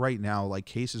know that right now, like,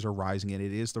 cases are rising, and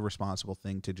it is the responsible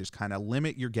thing to just kind of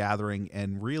limit your gathering.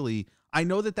 And really, I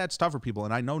know that that's tough for people,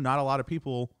 and I know not a lot of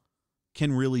people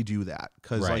can really do that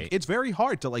because like it's very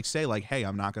hard to like say like, hey,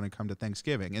 I'm not going to come to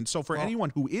Thanksgiving. And so for anyone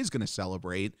who is going to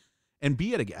celebrate and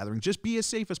be at a gathering, just be as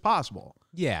safe as possible.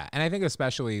 Yeah. And I think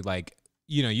especially like,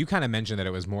 you kind of mentioned that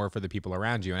it was more for the people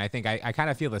around you. And I think I kind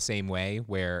of feel the same way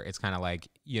where it's kind of like,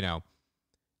 you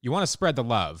want to spread the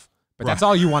love, but that's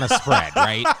all you want to spread,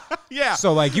 right? Yeah.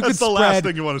 So like you could spread, last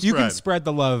thing you want to spread. You can spread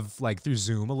the love like through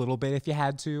Zoom a little bit if you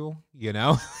had to,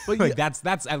 But like that's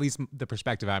at least the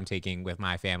perspective I'm taking with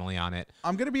my family on it.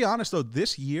 I'm gonna be honest though,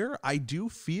 this year I do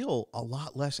feel a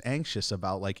lot less anxious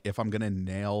about like if I'm gonna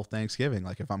nail Thanksgiving,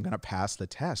 like if I'm gonna pass the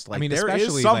test. Like, I mean, there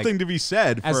is something to be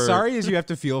said. As sorry as you have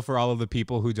to feel for all of the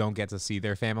people who don't get to see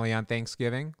their family on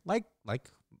Thanksgiving, like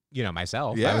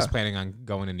myself, I was planning on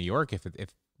going to New York if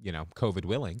COVID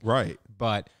willing. Right.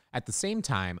 But at the same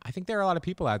time, I think there are a lot of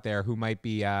people out there who might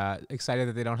be excited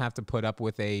that they don't have to put up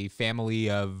with a family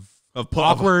of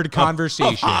awkward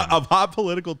conversation. Of hot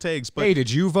political takes. But hey,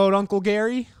 did you vote Uncle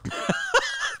Gary?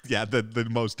 Yeah, the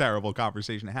most terrible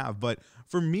conversation to have. But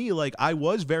for me, like, I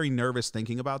was very nervous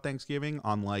thinking about Thanksgiving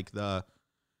on like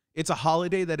it's a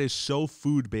holiday that is so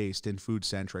food-based and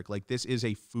food-centric. Like, this is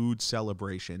a food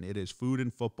celebration. It is food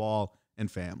and football and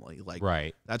family. Like,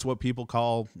 right. That's what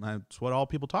all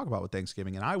people talk about with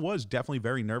Thanksgiving. And I was definitely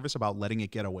very nervous about letting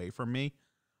it get away from me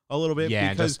a little bit.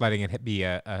 Yeah, just letting it be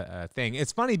a thing.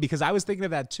 It's funny because I was thinking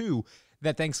of that too,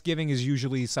 that Thanksgiving is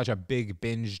usually such a big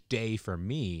binge day for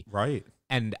me. Right.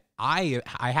 And I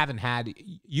haven't had,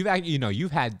 you've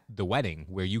had the wedding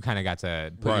where you kind of got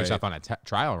to put yourself on a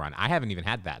trial run. I haven't even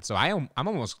had that. So I'm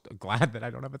almost glad that I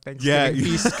don't have a Thanksgiving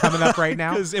feast coming up right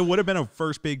now. Because it would have been a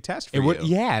first big test for you.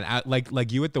 Yeah. And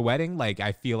like you at the wedding, like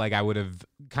I feel like I would have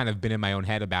kind of been in my own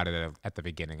head about it at the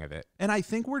beginning of it. And I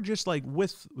think we're just like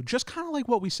just kind of like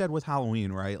what we said with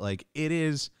Halloween, right? Like it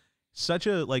is such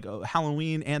a like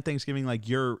Halloween and Thanksgiving, like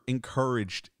you're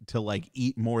encouraged to like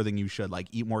eat more than you should, like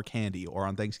eat more candy, or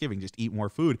on Thanksgiving just eat more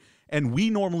food. And we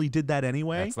normally did that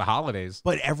anyway. That's the holidays.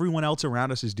 But everyone else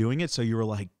around us is doing it, so you were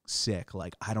like sick.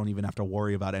 Like I don't even have to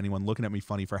worry about anyone looking at me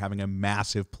funny for having a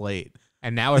massive plate.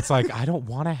 And now it's like, I don't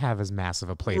want to have as massive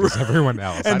a plate as everyone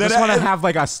else. I just want to have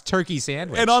like a turkey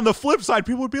sandwich. And on the flip side,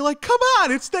 people would be like, come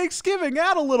on, it's Thanksgiving,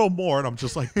 add a little more. And I'm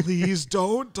just like, please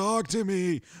don't talk to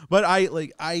me. But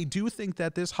I do think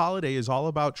that this holiday is all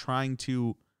about trying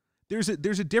to, there's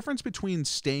a difference between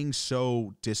staying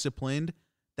so disciplined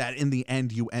that in the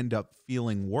end you end up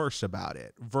feeling worse about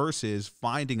it versus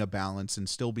finding a balance and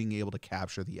still being able to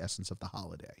capture the essence of the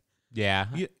holiday. Yeah,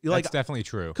 that's definitely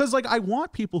true. Because like I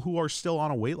want people who are still on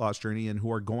a weight loss journey and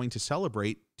who are going to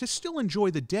celebrate to still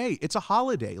enjoy the day. It's a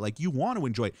holiday. Like you want to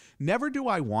enjoy it. Never do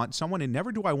I want someone and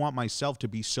never do I want myself to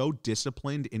be so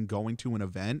disciplined in going to an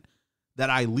event that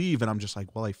I leave and I'm just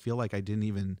like, well, I feel like I didn't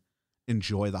even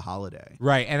enjoy the holiday.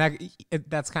 Right. And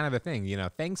that's kind of the thing, you know,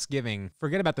 Thanksgiving,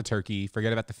 forget about the turkey,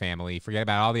 forget about the family, forget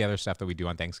about all the other stuff that we do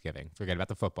on Thanksgiving, forget about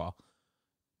the football.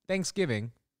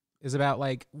 Thanksgiving is about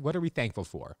like, what are we thankful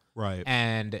for? Right.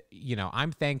 And, you know,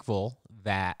 I'm thankful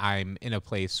that I'm in a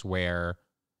place where,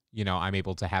 you know, I'm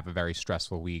able to have a very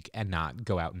stressful week and not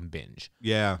go out and binge.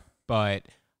 Yeah. But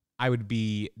I would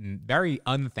be very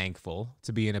unthankful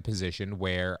to be in a position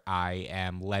where I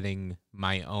am letting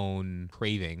my own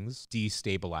cravings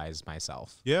destabilize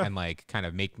myself. Yeah. And like kind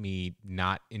of make me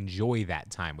not enjoy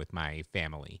that time with my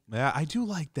family. Yeah, I do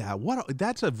like that.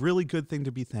 That's a really good thing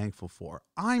to be thankful for.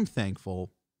 I'm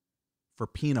thankful for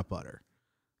peanut butter.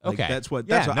 Like, okay.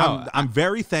 I'm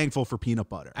very thankful for peanut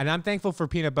butter. And I'm thankful for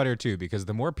peanut butter too, because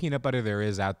the more peanut butter there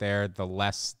is out there, the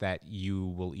less that you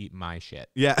will eat my shit.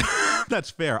 Yeah, that's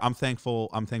fair. I'm thankful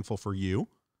for you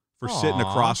for sitting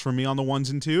across from me on the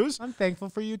ones and twos. I'm thankful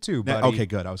for you too, buddy. Okay,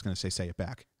 good. I was going to say it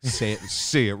back.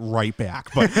 Say it right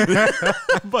back.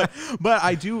 But but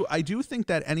I do think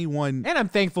that anyone. And I'm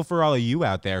thankful for all of you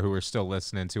out there who are still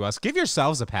listening to us. Give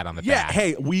yourselves a pat on the back. Yeah,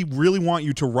 hey, we really want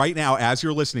you to right now, as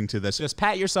you're listening to this, just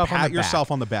pat yourself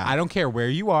on the back. I don't care where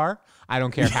you are. I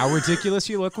don't care how ridiculous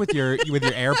you look with your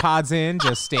AirPods in,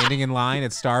 just standing in line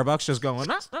at Starbucks, just going.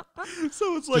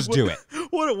 So it's like, just do it.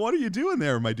 What are you doing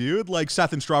there, my dude? Like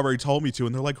Seth and Strawberry told me to,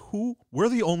 and they're like, we're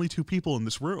the only two people in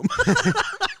this room.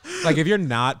 Like if you're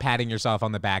not patting yourself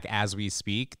on the back as we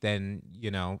speak, then,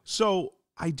 you know. So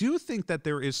I do think that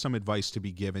there is some advice to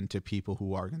be given to people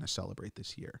who are going to celebrate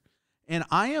this year. And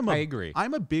I agree.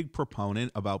 I'm a big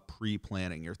proponent about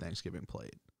pre-planning your Thanksgiving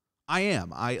plate. I am.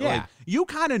 Like you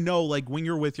kind of know, like when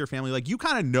you're with your family, like you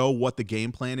kind of know what the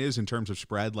game plan is in terms of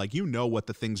spread. Like you know what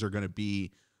the things are going to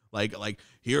be. Like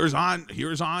here's on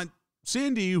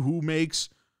Cindy who makes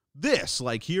this.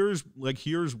 Like here's.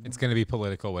 It's going to be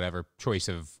political, whatever choice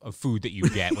of food that you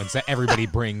get when everybody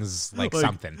brings like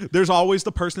something. There's always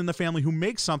the person in the family who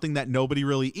makes something that nobody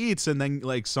really eats, and then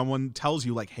like someone tells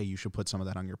you like, hey, you should put some of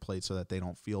that on your plate so that they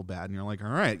don't feel bad. And you're like, all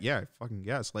right, yeah, I fucking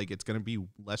guess. Like it's going to be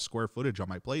less square footage on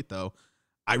my plate though.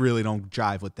 I really don't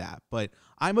jive with that. But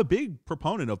I'm a big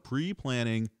proponent of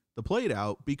pre-planning the plate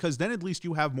out because then at least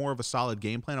you have more of a solid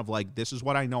game plan of like, this is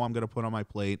what I know I'm going to put on my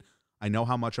plate. I know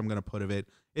how much I'm going to put of it.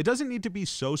 It doesn't need to be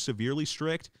so severely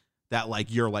strict that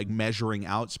like you're like measuring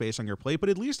out space on your plate, but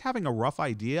at least having a rough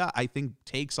idea, I think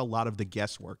takes a lot of the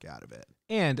guesswork out of it.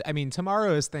 And I mean,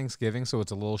 tomorrow is Thanksgiving, so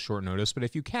it's a little short notice, but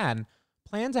if you can,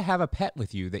 plan to have a pet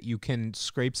with you that you can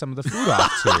scrape some of the food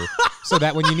off to so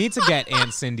that when you need to get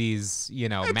Aunt Cindy's, you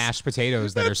know, mashed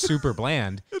potatoes that are super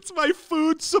bland. It's my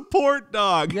food support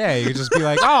dog. Yeah, you just be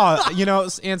like, oh, you know,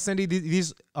 Aunt Cindy,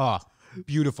 these, oh,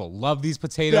 beautiful. Love these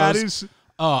potatoes. That is.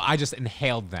 Oh, I just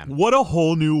inhaled them. What a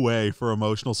whole new way for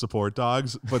emotional support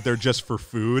dogs, but they're just for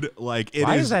food. Like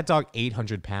Why is that dog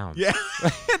 800 pounds? Yeah,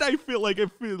 and I feel like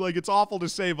it's awful to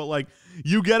say, but like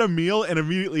you get a meal and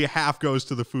immediately half goes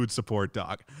to the food support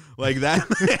dog, like that,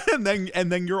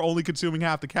 and then you're only consuming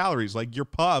half the calories. Like your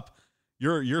pup,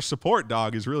 your support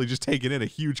dog is really just taking in a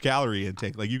huge calorie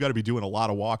intake. Like you got to be doing a lot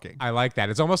of walking. I like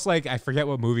that. It's almost like I forget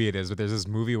what movie it is, but there's this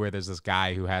movie where there's this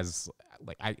guy who has.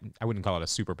 Like I wouldn't call it a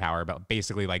superpower, but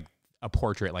basically like a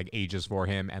portrait like ages for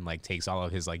him and like takes all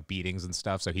of his like beatings and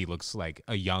stuff, so he looks like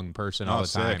a young person all the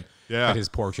time. Yeah, but his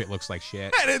portrait looks like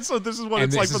shit. And so this is what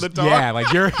it's like for the dog. Yeah, like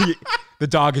the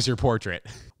dog is your portrait.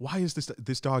 Why is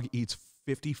this dog eats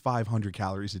 5,500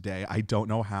 calories a day? I don't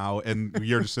know how. And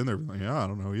you're just in there like, yeah, I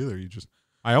don't know either.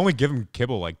 I only give him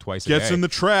kibble like twice a day. Gets in the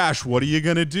trash. What are you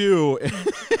going to do?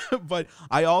 But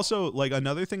I also, like,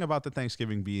 another thing about the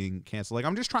Thanksgiving being canceled, like,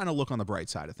 I'm just trying to look on the bright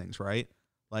side of things, right?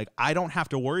 Like, I don't have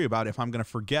to worry about if I'm going to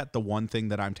forget the one thing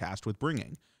that I'm tasked with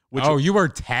bringing. You were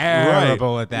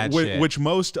terrible at that shit. Which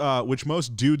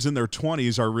most dudes in their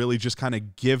 20s are really just kind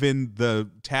of given the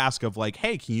task of like,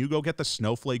 hey, can you go get the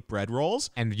snowflake bread rolls?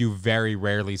 And you very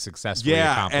rarely successfully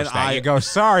accomplish that. You go,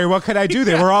 sorry, what could I do?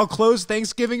 They were all closed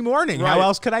Thanksgiving morning. Right. How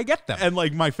else could I get them? And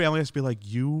like my family has to be like,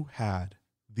 you had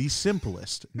the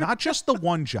simplest, not just the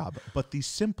one job, but the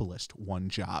simplest one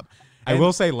job. I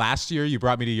will say last year you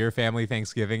brought me to your family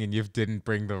Thanksgiving and you didn't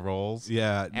bring the rolls.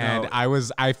 Yeah. And I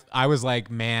was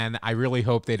like, man, I really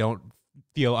hope they don't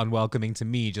feel unwelcoming to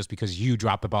me just because you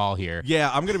dropped the ball here. Yeah,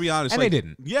 I'm going to be honest. And like, they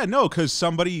didn't. Yeah, no, because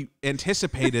somebody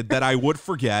anticipated that I would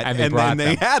forget and then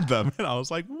they had them. And I was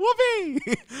like, whoopee.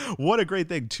 What a great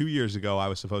thing. 2 years ago, I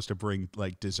was supposed to bring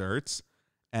like desserts.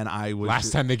 And I was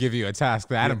last time they give you a task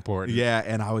that important. Yeah,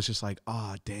 and I was just like,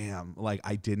 oh damn, like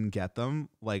I didn't get them.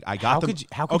 Like I got them.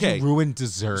 How could you ruin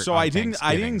dessert? So I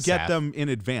didn't get them in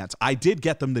advance. I did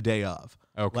get them the day of.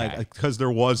 Okay. Like because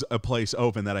there was a place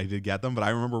open that I did get them, but I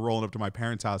remember rolling up to my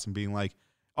parents' house and being like,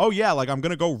 oh yeah, like I'm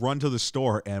gonna go run to the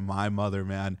store. And my mother,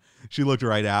 man, she looked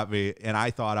right at me, and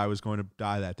I thought I was going to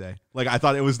die that day. Like I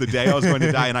thought it was the day I was going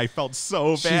to die, and I felt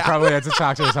so bad. She probably had to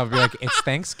talk to herself and be like, "It's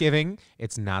Thanksgiving.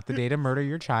 It's not the day to murder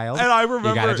your child." And I remember,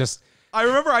 you gotta just. I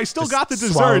remember I still got the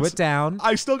desserts. Swallow it down.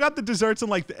 I still got the desserts, and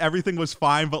like everything was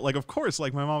fine. But like, of course,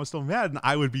 like my mom was still mad, and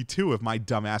I would be too if my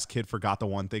dumbass kid forgot the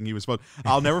one thing he was supposed.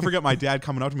 I'll never forget my dad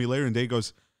coming up to me later in the day,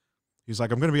 goes. He's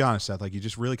like, I'm going to be honest, Seth. Like, you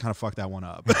just really kind of fucked that one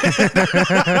up. And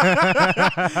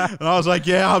I was like,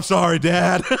 yeah, I'm sorry,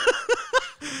 Dad.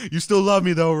 You still love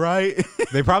me, though, right?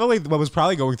 What was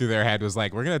probably going through their head was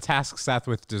like, we're going to task Seth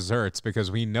with desserts because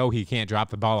we know he can't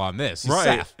drop the ball on this. He's right,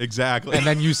 Seth. exactly. And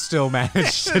then you still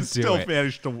managed to do it. Still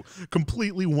managed to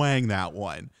completely wang that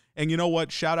one. And you know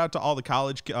what? Shout out to all the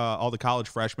college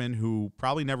freshmen who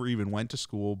probably never even went to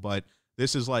school, but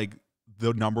this is like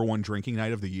the #1 drinking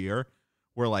night of the year.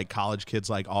 Where like college kids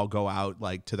like all go out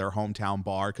like to their hometown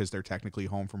bar because they're technically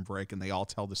home from break and they all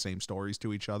tell the same stories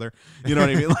to each other. You know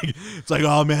what I mean? Like it's like,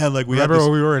 oh man, like we remember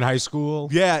when we were in high school.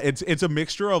 Yeah, it's a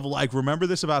mixture of like remember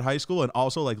this about high school and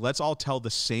also like let's all tell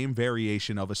the same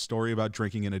variation of a story about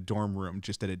drinking in a dorm room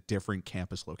just at a different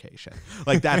campus location.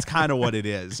 Like that's kind of what it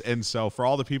is. And so for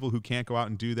all the people who can't go out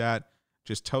and do that,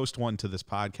 just toast one to this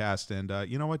podcast and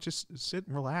you know what? Just sit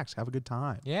and relax. Have a good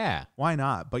time. Yeah. Why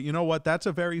not? But you know what? That's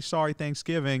a very sorry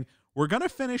Thanksgiving. We're going to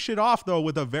finish it off, though,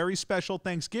 with a very special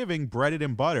Thanksgiving, Breddit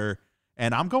and Butter.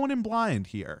 And I'm going in blind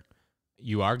here.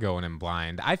 You are going in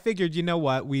blind. I figured, you know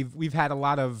what? We've had a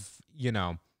lot of, you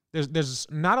know, there's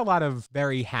not a lot of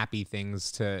very happy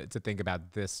things to think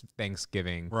about this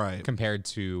Thanksgiving right, compared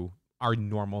to our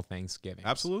normal Thanksgiving.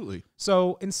 Absolutely.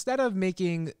 So instead of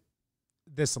making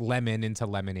this lemon into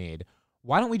lemonade,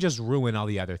 why don't we just ruin all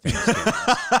the other things?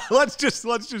 let's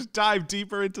just dive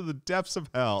deeper into the depths of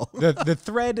hell. The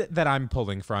thread that I'm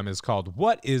pulling from is called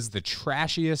 "What is the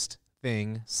trashiest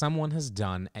thing someone has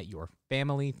done at your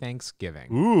family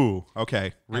Thanksgiving?" Ooh,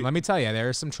 okay. And let me tell you, there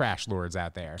are some trash lords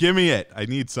out there. Give me it. I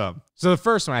need some. So the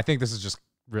first one, I think this is just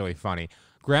really funny.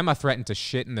 Grandma threatened to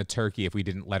shit in the turkey if we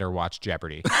didn't let her watch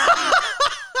Jeopardy.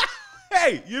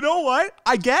 Hey, you know what?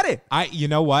 I get it. You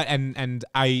know what? And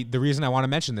the reason I want to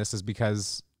mention this is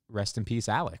because rest in peace,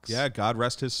 Alex. Yeah, God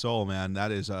rest his soul, man.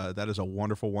 That is a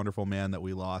wonderful, wonderful man that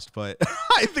we lost. But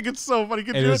I think it's so funny.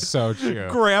 It is so true.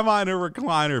 Grandma in a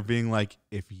recliner being like,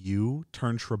 if you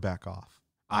turn Trebek off,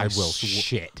 I will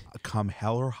shit. Come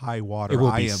hell or high water. It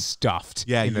will be stuffed.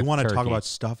 Yeah, you want to talk about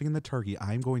stuffing in the turkey?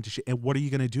 I'm going to shit. And what are you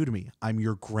going to do to me? I'm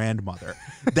your grandmother.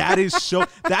 That is so.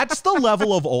 That's the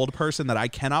level of old person that I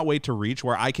cannot wait to reach,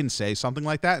 where I can say something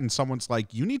like that, and someone's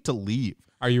like, "You need to leave."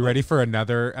 Are you ready for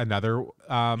another?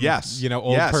 Yes. You know,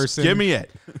 old person. Give me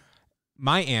it.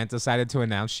 My aunt decided to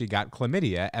announce she got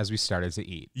chlamydia as we started to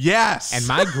eat. Yes. And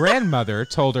my grandmother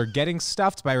told her getting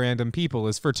stuffed by random people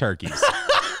is for turkeys.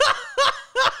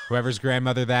 Whoever's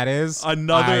grandmother that is,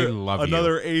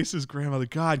 another Ace's grandmother.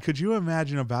 God, could you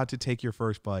imagine about to take your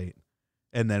first bite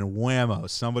and then whammo,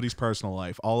 somebody's personal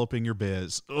life all up in your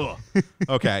biz? Ugh.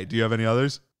 Okay, do you have any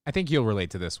others? I think you'll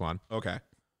relate to this one. Okay.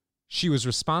 She was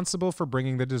responsible for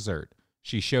bringing the dessert.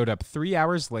 She showed up 3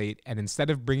 hours late, and instead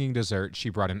of bringing dessert,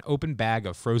 she brought an open bag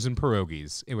of frozen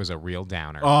pierogies. It was a real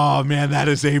downer. Oh, man, that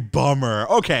is a bummer.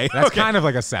 Okay. That's kind of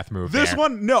like a Seth move This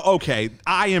one, no, okay.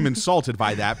 I am insulted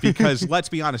by that because, let's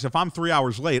be honest, if I'm 3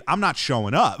 hours late, I'm not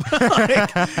showing up.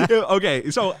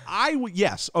 Okay, so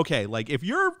yes, okay, like if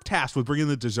you're tasked with bringing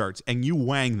the desserts and you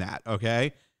wang that,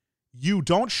 okay, you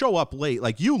don't show up late.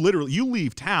 Like you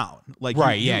leave town. Like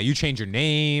you change your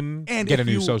name and get a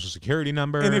new social security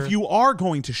number. And if you are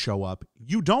going to show up,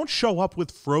 you don't show up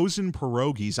with frozen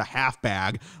pierogies, a half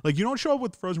bag. Like you don't show up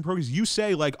with frozen pierogies. You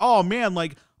say like, "Oh man,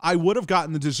 like I would have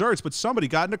gotten the desserts, but somebody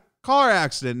got in a car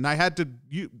accident and I had to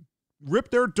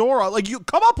rip their door out." Like you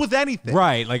come up with anything.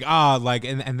 Right. Like,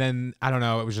 and then I don't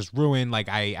know, it was just ruined. Like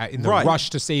I in the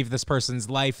rush to save this person's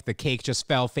life, the cake just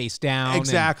fell face down.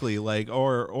 Exactly. Like, there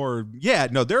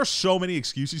are so many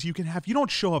excuses you can have. You don't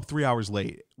show up 3 hours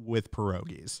late with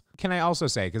pierogies. Can I also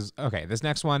say, this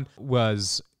next one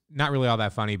was not really all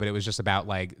that funny, but it was just about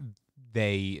like,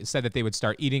 they said that they would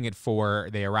start eating at 4.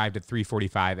 They arrived at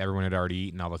 3:45. Everyone had already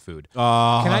eaten all the food.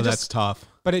 Oh, that's tough.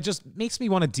 But it just makes me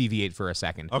want to deviate for a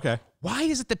second. Okay. Why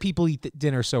is it that people eat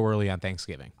dinner so early on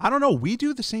Thanksgiving? I don't know. We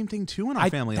do the same thing too in our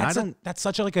family. That's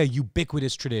such a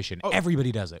ubibiquitous tradition.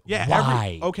 Everybody does it. Yeah.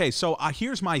 Why? Okay. So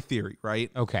here's my theory, right?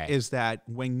 Okay. Is that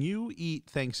when you eat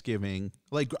Thanksgiving,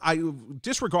 like I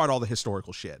disregard all the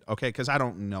historical shit, okay? Because I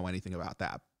don't know anything about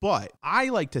that. But I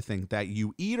like to think that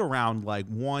you eat around like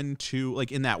 1, 2,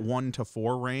 like in that 1 to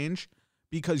 4 range,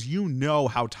 because you know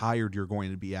how tired you're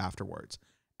going to be afterwards.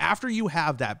 After you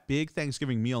have that big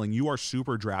Thanksgiving meal and you are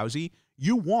super drowsy,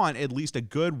 you want at least a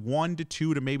good 1 to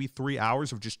 2 to maybe 3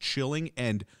 hours of just chilling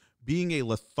and being a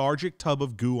lethargic tub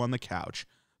of goo on the couch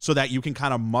so that you can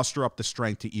kind of muster up the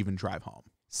strength to even drive home.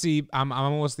 See, I'm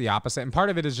almost the opposite. And part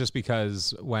of it is just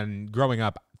because when growing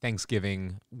up,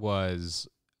 Thanksgiving was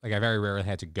like I very rarely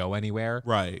had to go anywhere.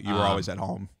 Right. You were always at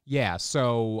home. Yeah.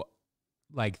 So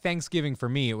like Thanksgiving for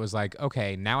me, it was like,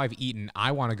 okay, now I've eaten.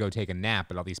 I want to go take a nap,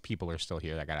 but all these people are still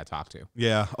here that I got to talk to.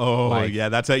 Yeah. Oh, like, yeah.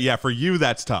 That's it. Yeah. For you,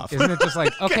 that's tough. Isn't it just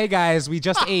like, okay, guys, we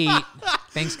just ate.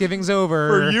 Thanksgiving's over.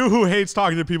 For you who hates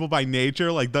talking to people by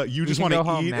nature, like you just want to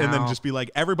eat and then just be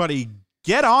like, everybody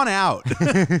get on out.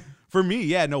 For me,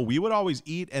 yeah, no, we would always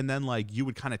eat and then like you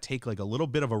would kind of take like a little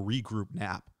bit of a regroup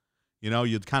nap. You know,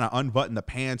 you'd kind of unbutton the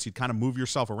pants, you'd kind of move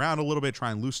yourself around a little bit,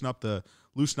 try and loosen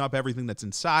up everything that's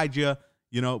inside you.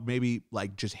 You know, maybe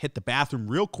like just hit the bathroom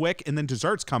real quick and then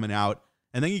dessert's coming out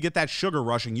and then you get that sugar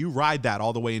rush and you ride that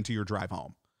all the way into your drive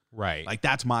home. Right. Like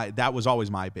that was always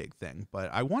my big thing.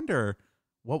 But I wonder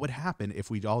what would happen if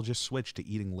we all just switched to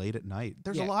eating late at night.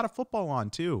 There's a lot of football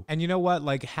on too. And you know what?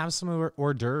 Like have some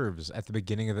hors d'oeuvres at the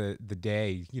beginning of the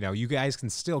day. You know, you guys can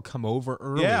still come over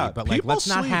early, but like let's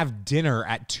not have dinner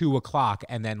at 2:00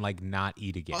 and then like not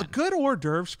eat again. A good hors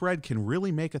d'oeuvre spread can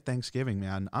really make a Thanksgiving,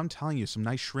 man. I'm telling you, some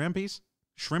nice shrimpies.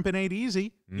 Shrimping ain't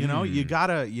easy. You know, you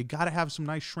gotta have some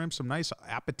nice shrimp, some nice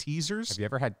appetizers. Have you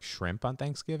ever had shrimp on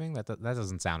Thanksgiving? That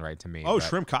doesn't sound right to me. Oh,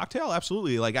 shrimp cocktail?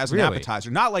 Absolutely. Like as an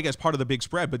appetizer. Not like as part of the big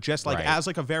spread, but just like as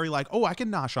like a very like, oh, I can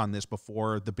nosh on this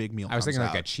before the big meal comes out. I was thinking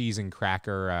like a cheese and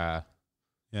cracker.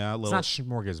 Yeah, a little. It's not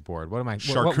smorgasbord. What am I?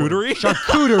 Charcuterie?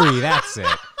 Charcuterie, that's it.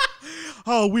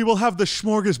 Oh, we will have the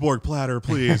smorgasbord platter,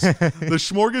 please. The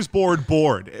smorgasbord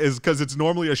board is because it's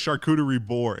normally a charcuterie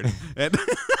board. And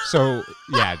so,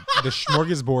 yeah, the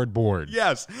smorgasbord board.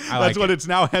 Yes, that's what it's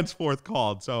now henceforth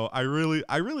called. So I really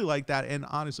like that. And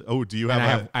honestly, do you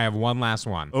have I have one last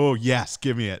one. Oh, yes,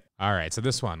 give me it. All right, so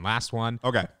this one, last one.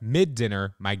 Okay.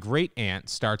 Mid-dinner, my great aunt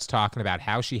starts talking about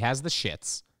how she has the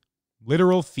shits.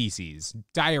 Literal feces,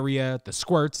 diarrhea, the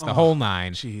squirts, the whole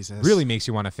nine. Jesus. Really makes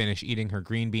you want to finish eating her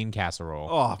green bean casserole.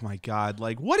 Oh, my God.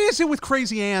 Like, what is it with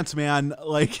crazy aunts, man?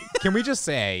 Like, can we just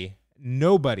say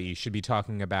nobody should be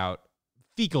talking about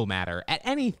fecal matter at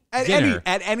any dinner.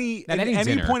 At any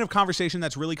point of conversation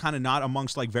that's really kind of not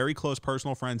amongst like very close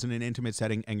personal friends in an intimate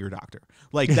setting and your doctor.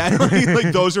 Like that,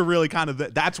 like those are really kind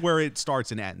of that's where it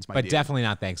starts and ends. But definitely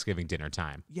not Thanksgiving dinner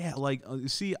time. Yeah, like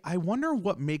see, I wonder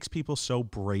what makes people so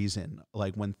brazen,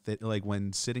 like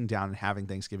when sitting down and having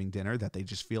Thanksgiving dinner, that they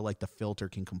just feel like the filter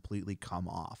can completely come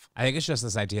off. I think it's just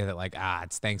this idea that like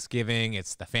it's Thanksgiving,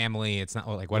 it's the family, it's not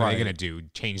like what are they gonna do?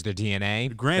 Change their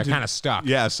DNA? Granted, they're kind of stuck.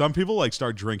 Yeah, some people like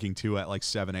start drinking too at like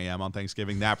 7 a.m. on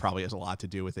Thanksgiving. That probably has a lot to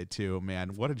do with it too, man.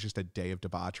 What just a day of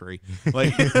debauchery.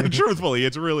 Like truthfully,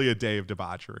 it's really a day of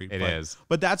debauchery. It is.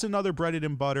 But that's another Breddit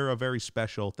and Butter, a very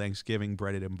special Thanksgiving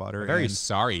Breddit and Butter. A very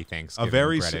sorry Thanksgiving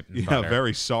Breddit and Butter. Yeah,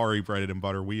 very sorry Breddit and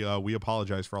Butter. We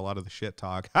apologize for a lot of the shit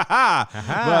talk.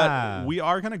 But we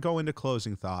are going to go into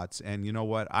closing thoughts, and you know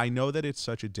what? I know that it's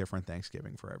such a different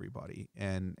Thanksgiving for everybody,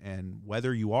 and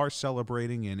whether you are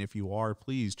celebrating, and if you are,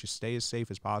 please just stay as safe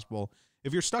as possible.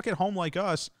 If you're stuck at home like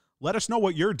us, let us know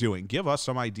what you're doing. Give us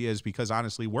some ideas, because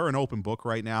honestly, we're an open book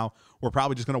right now. We're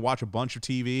probably just going to watch a bunch of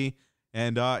TV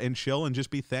and chill and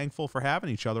just be thankful for having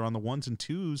each other on the ones and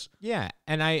twos. Yeah,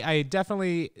 and I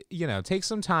definitely, take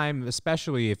some time,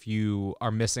 especially if you are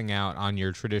missing out on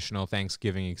your traditional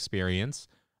Thanksgiving experience.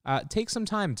 Take some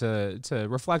time to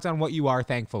reflect on what you are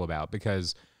thankful about,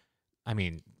 because, I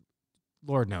mean,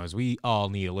 Lord knows we all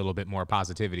need a little bit more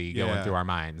positivity going through our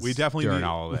minds. We definitely during need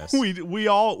all of this. We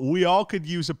all could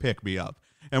use a pick me up,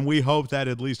 and we hope that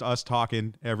at least us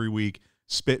talking every week,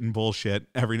 spitting bullshit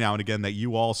every now and again, that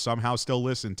you all somehow still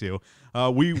listen to.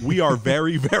 We are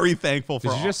very, very thankful for.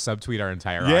 Did you just subtweet our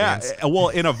entire audience? Yeah, well,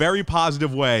 in a very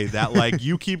positive way, that like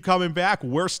you keep coming back,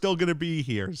 we're still gonna be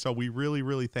here. So we really,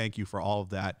 really thank you for all of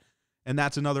that. And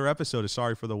that's another episode of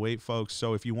Sorry for the Wait, folks.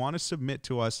 So if you want to submit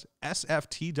to us,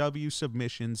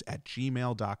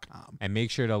 SFTWSubmissions@gmail.com. And make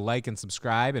sure to like and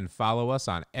subscribe and follow us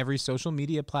on every social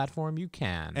media platform you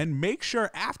can. And make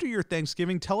sure after your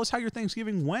Thanksgiving, tell us how your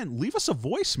Thanksgiving went. Leave us a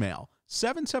voicemail,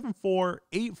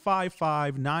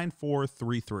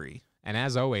 774-855-9433. And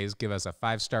as always, give us a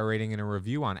 5-star rating and a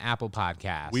review on Apple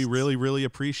Podcasts. We really, really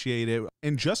appreciate it.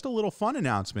 And just a little fun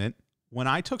announcement. When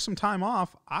I took some time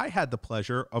off, I had the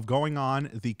pleasure of going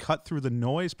on the Cut Through the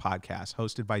Noise podcast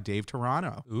hosted by Dave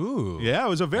Toronto. Ooh. Yeah, it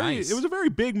was a very nice. It was a very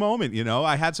big moment, you know.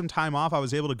 I had some time off. I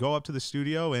was able to go up to the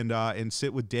studio and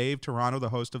sit with Dave Toronto, the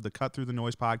host of the Cut Through the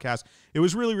Noise podcast. It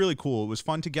was really, really cool. It was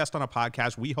fun to guest on a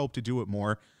podcast. We hope to do it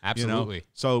more. Absolutely. You know?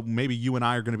 So maybe you and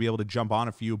I are going to be able to jump on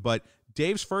a few, but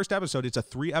Dave's first episode, it's a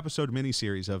 3-episode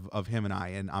miniseries of him and I,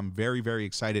 and I'm very, very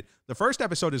excited. The first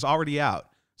episode is already out.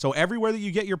 So everywhere that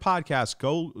you get your podcasts,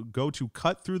 go to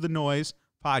Cut Through the Noise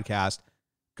podcast.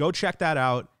 Go check that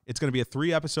out. It's going to be a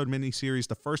 3-episode miniseries.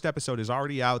 The first episode is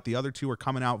already out. The other 2 are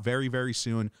coming out very, very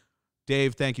soon.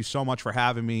 Dave, thank you so much for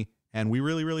having me, and we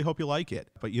really, really hope you like it.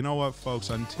 But you know what, folks?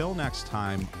 Until next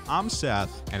time, I'm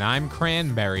Seth. And I'm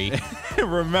Cranberry.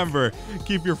 Remember,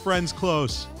 keep your friends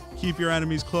close, keep your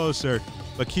enemies closer,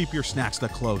 but keep your snacks the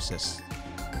closest.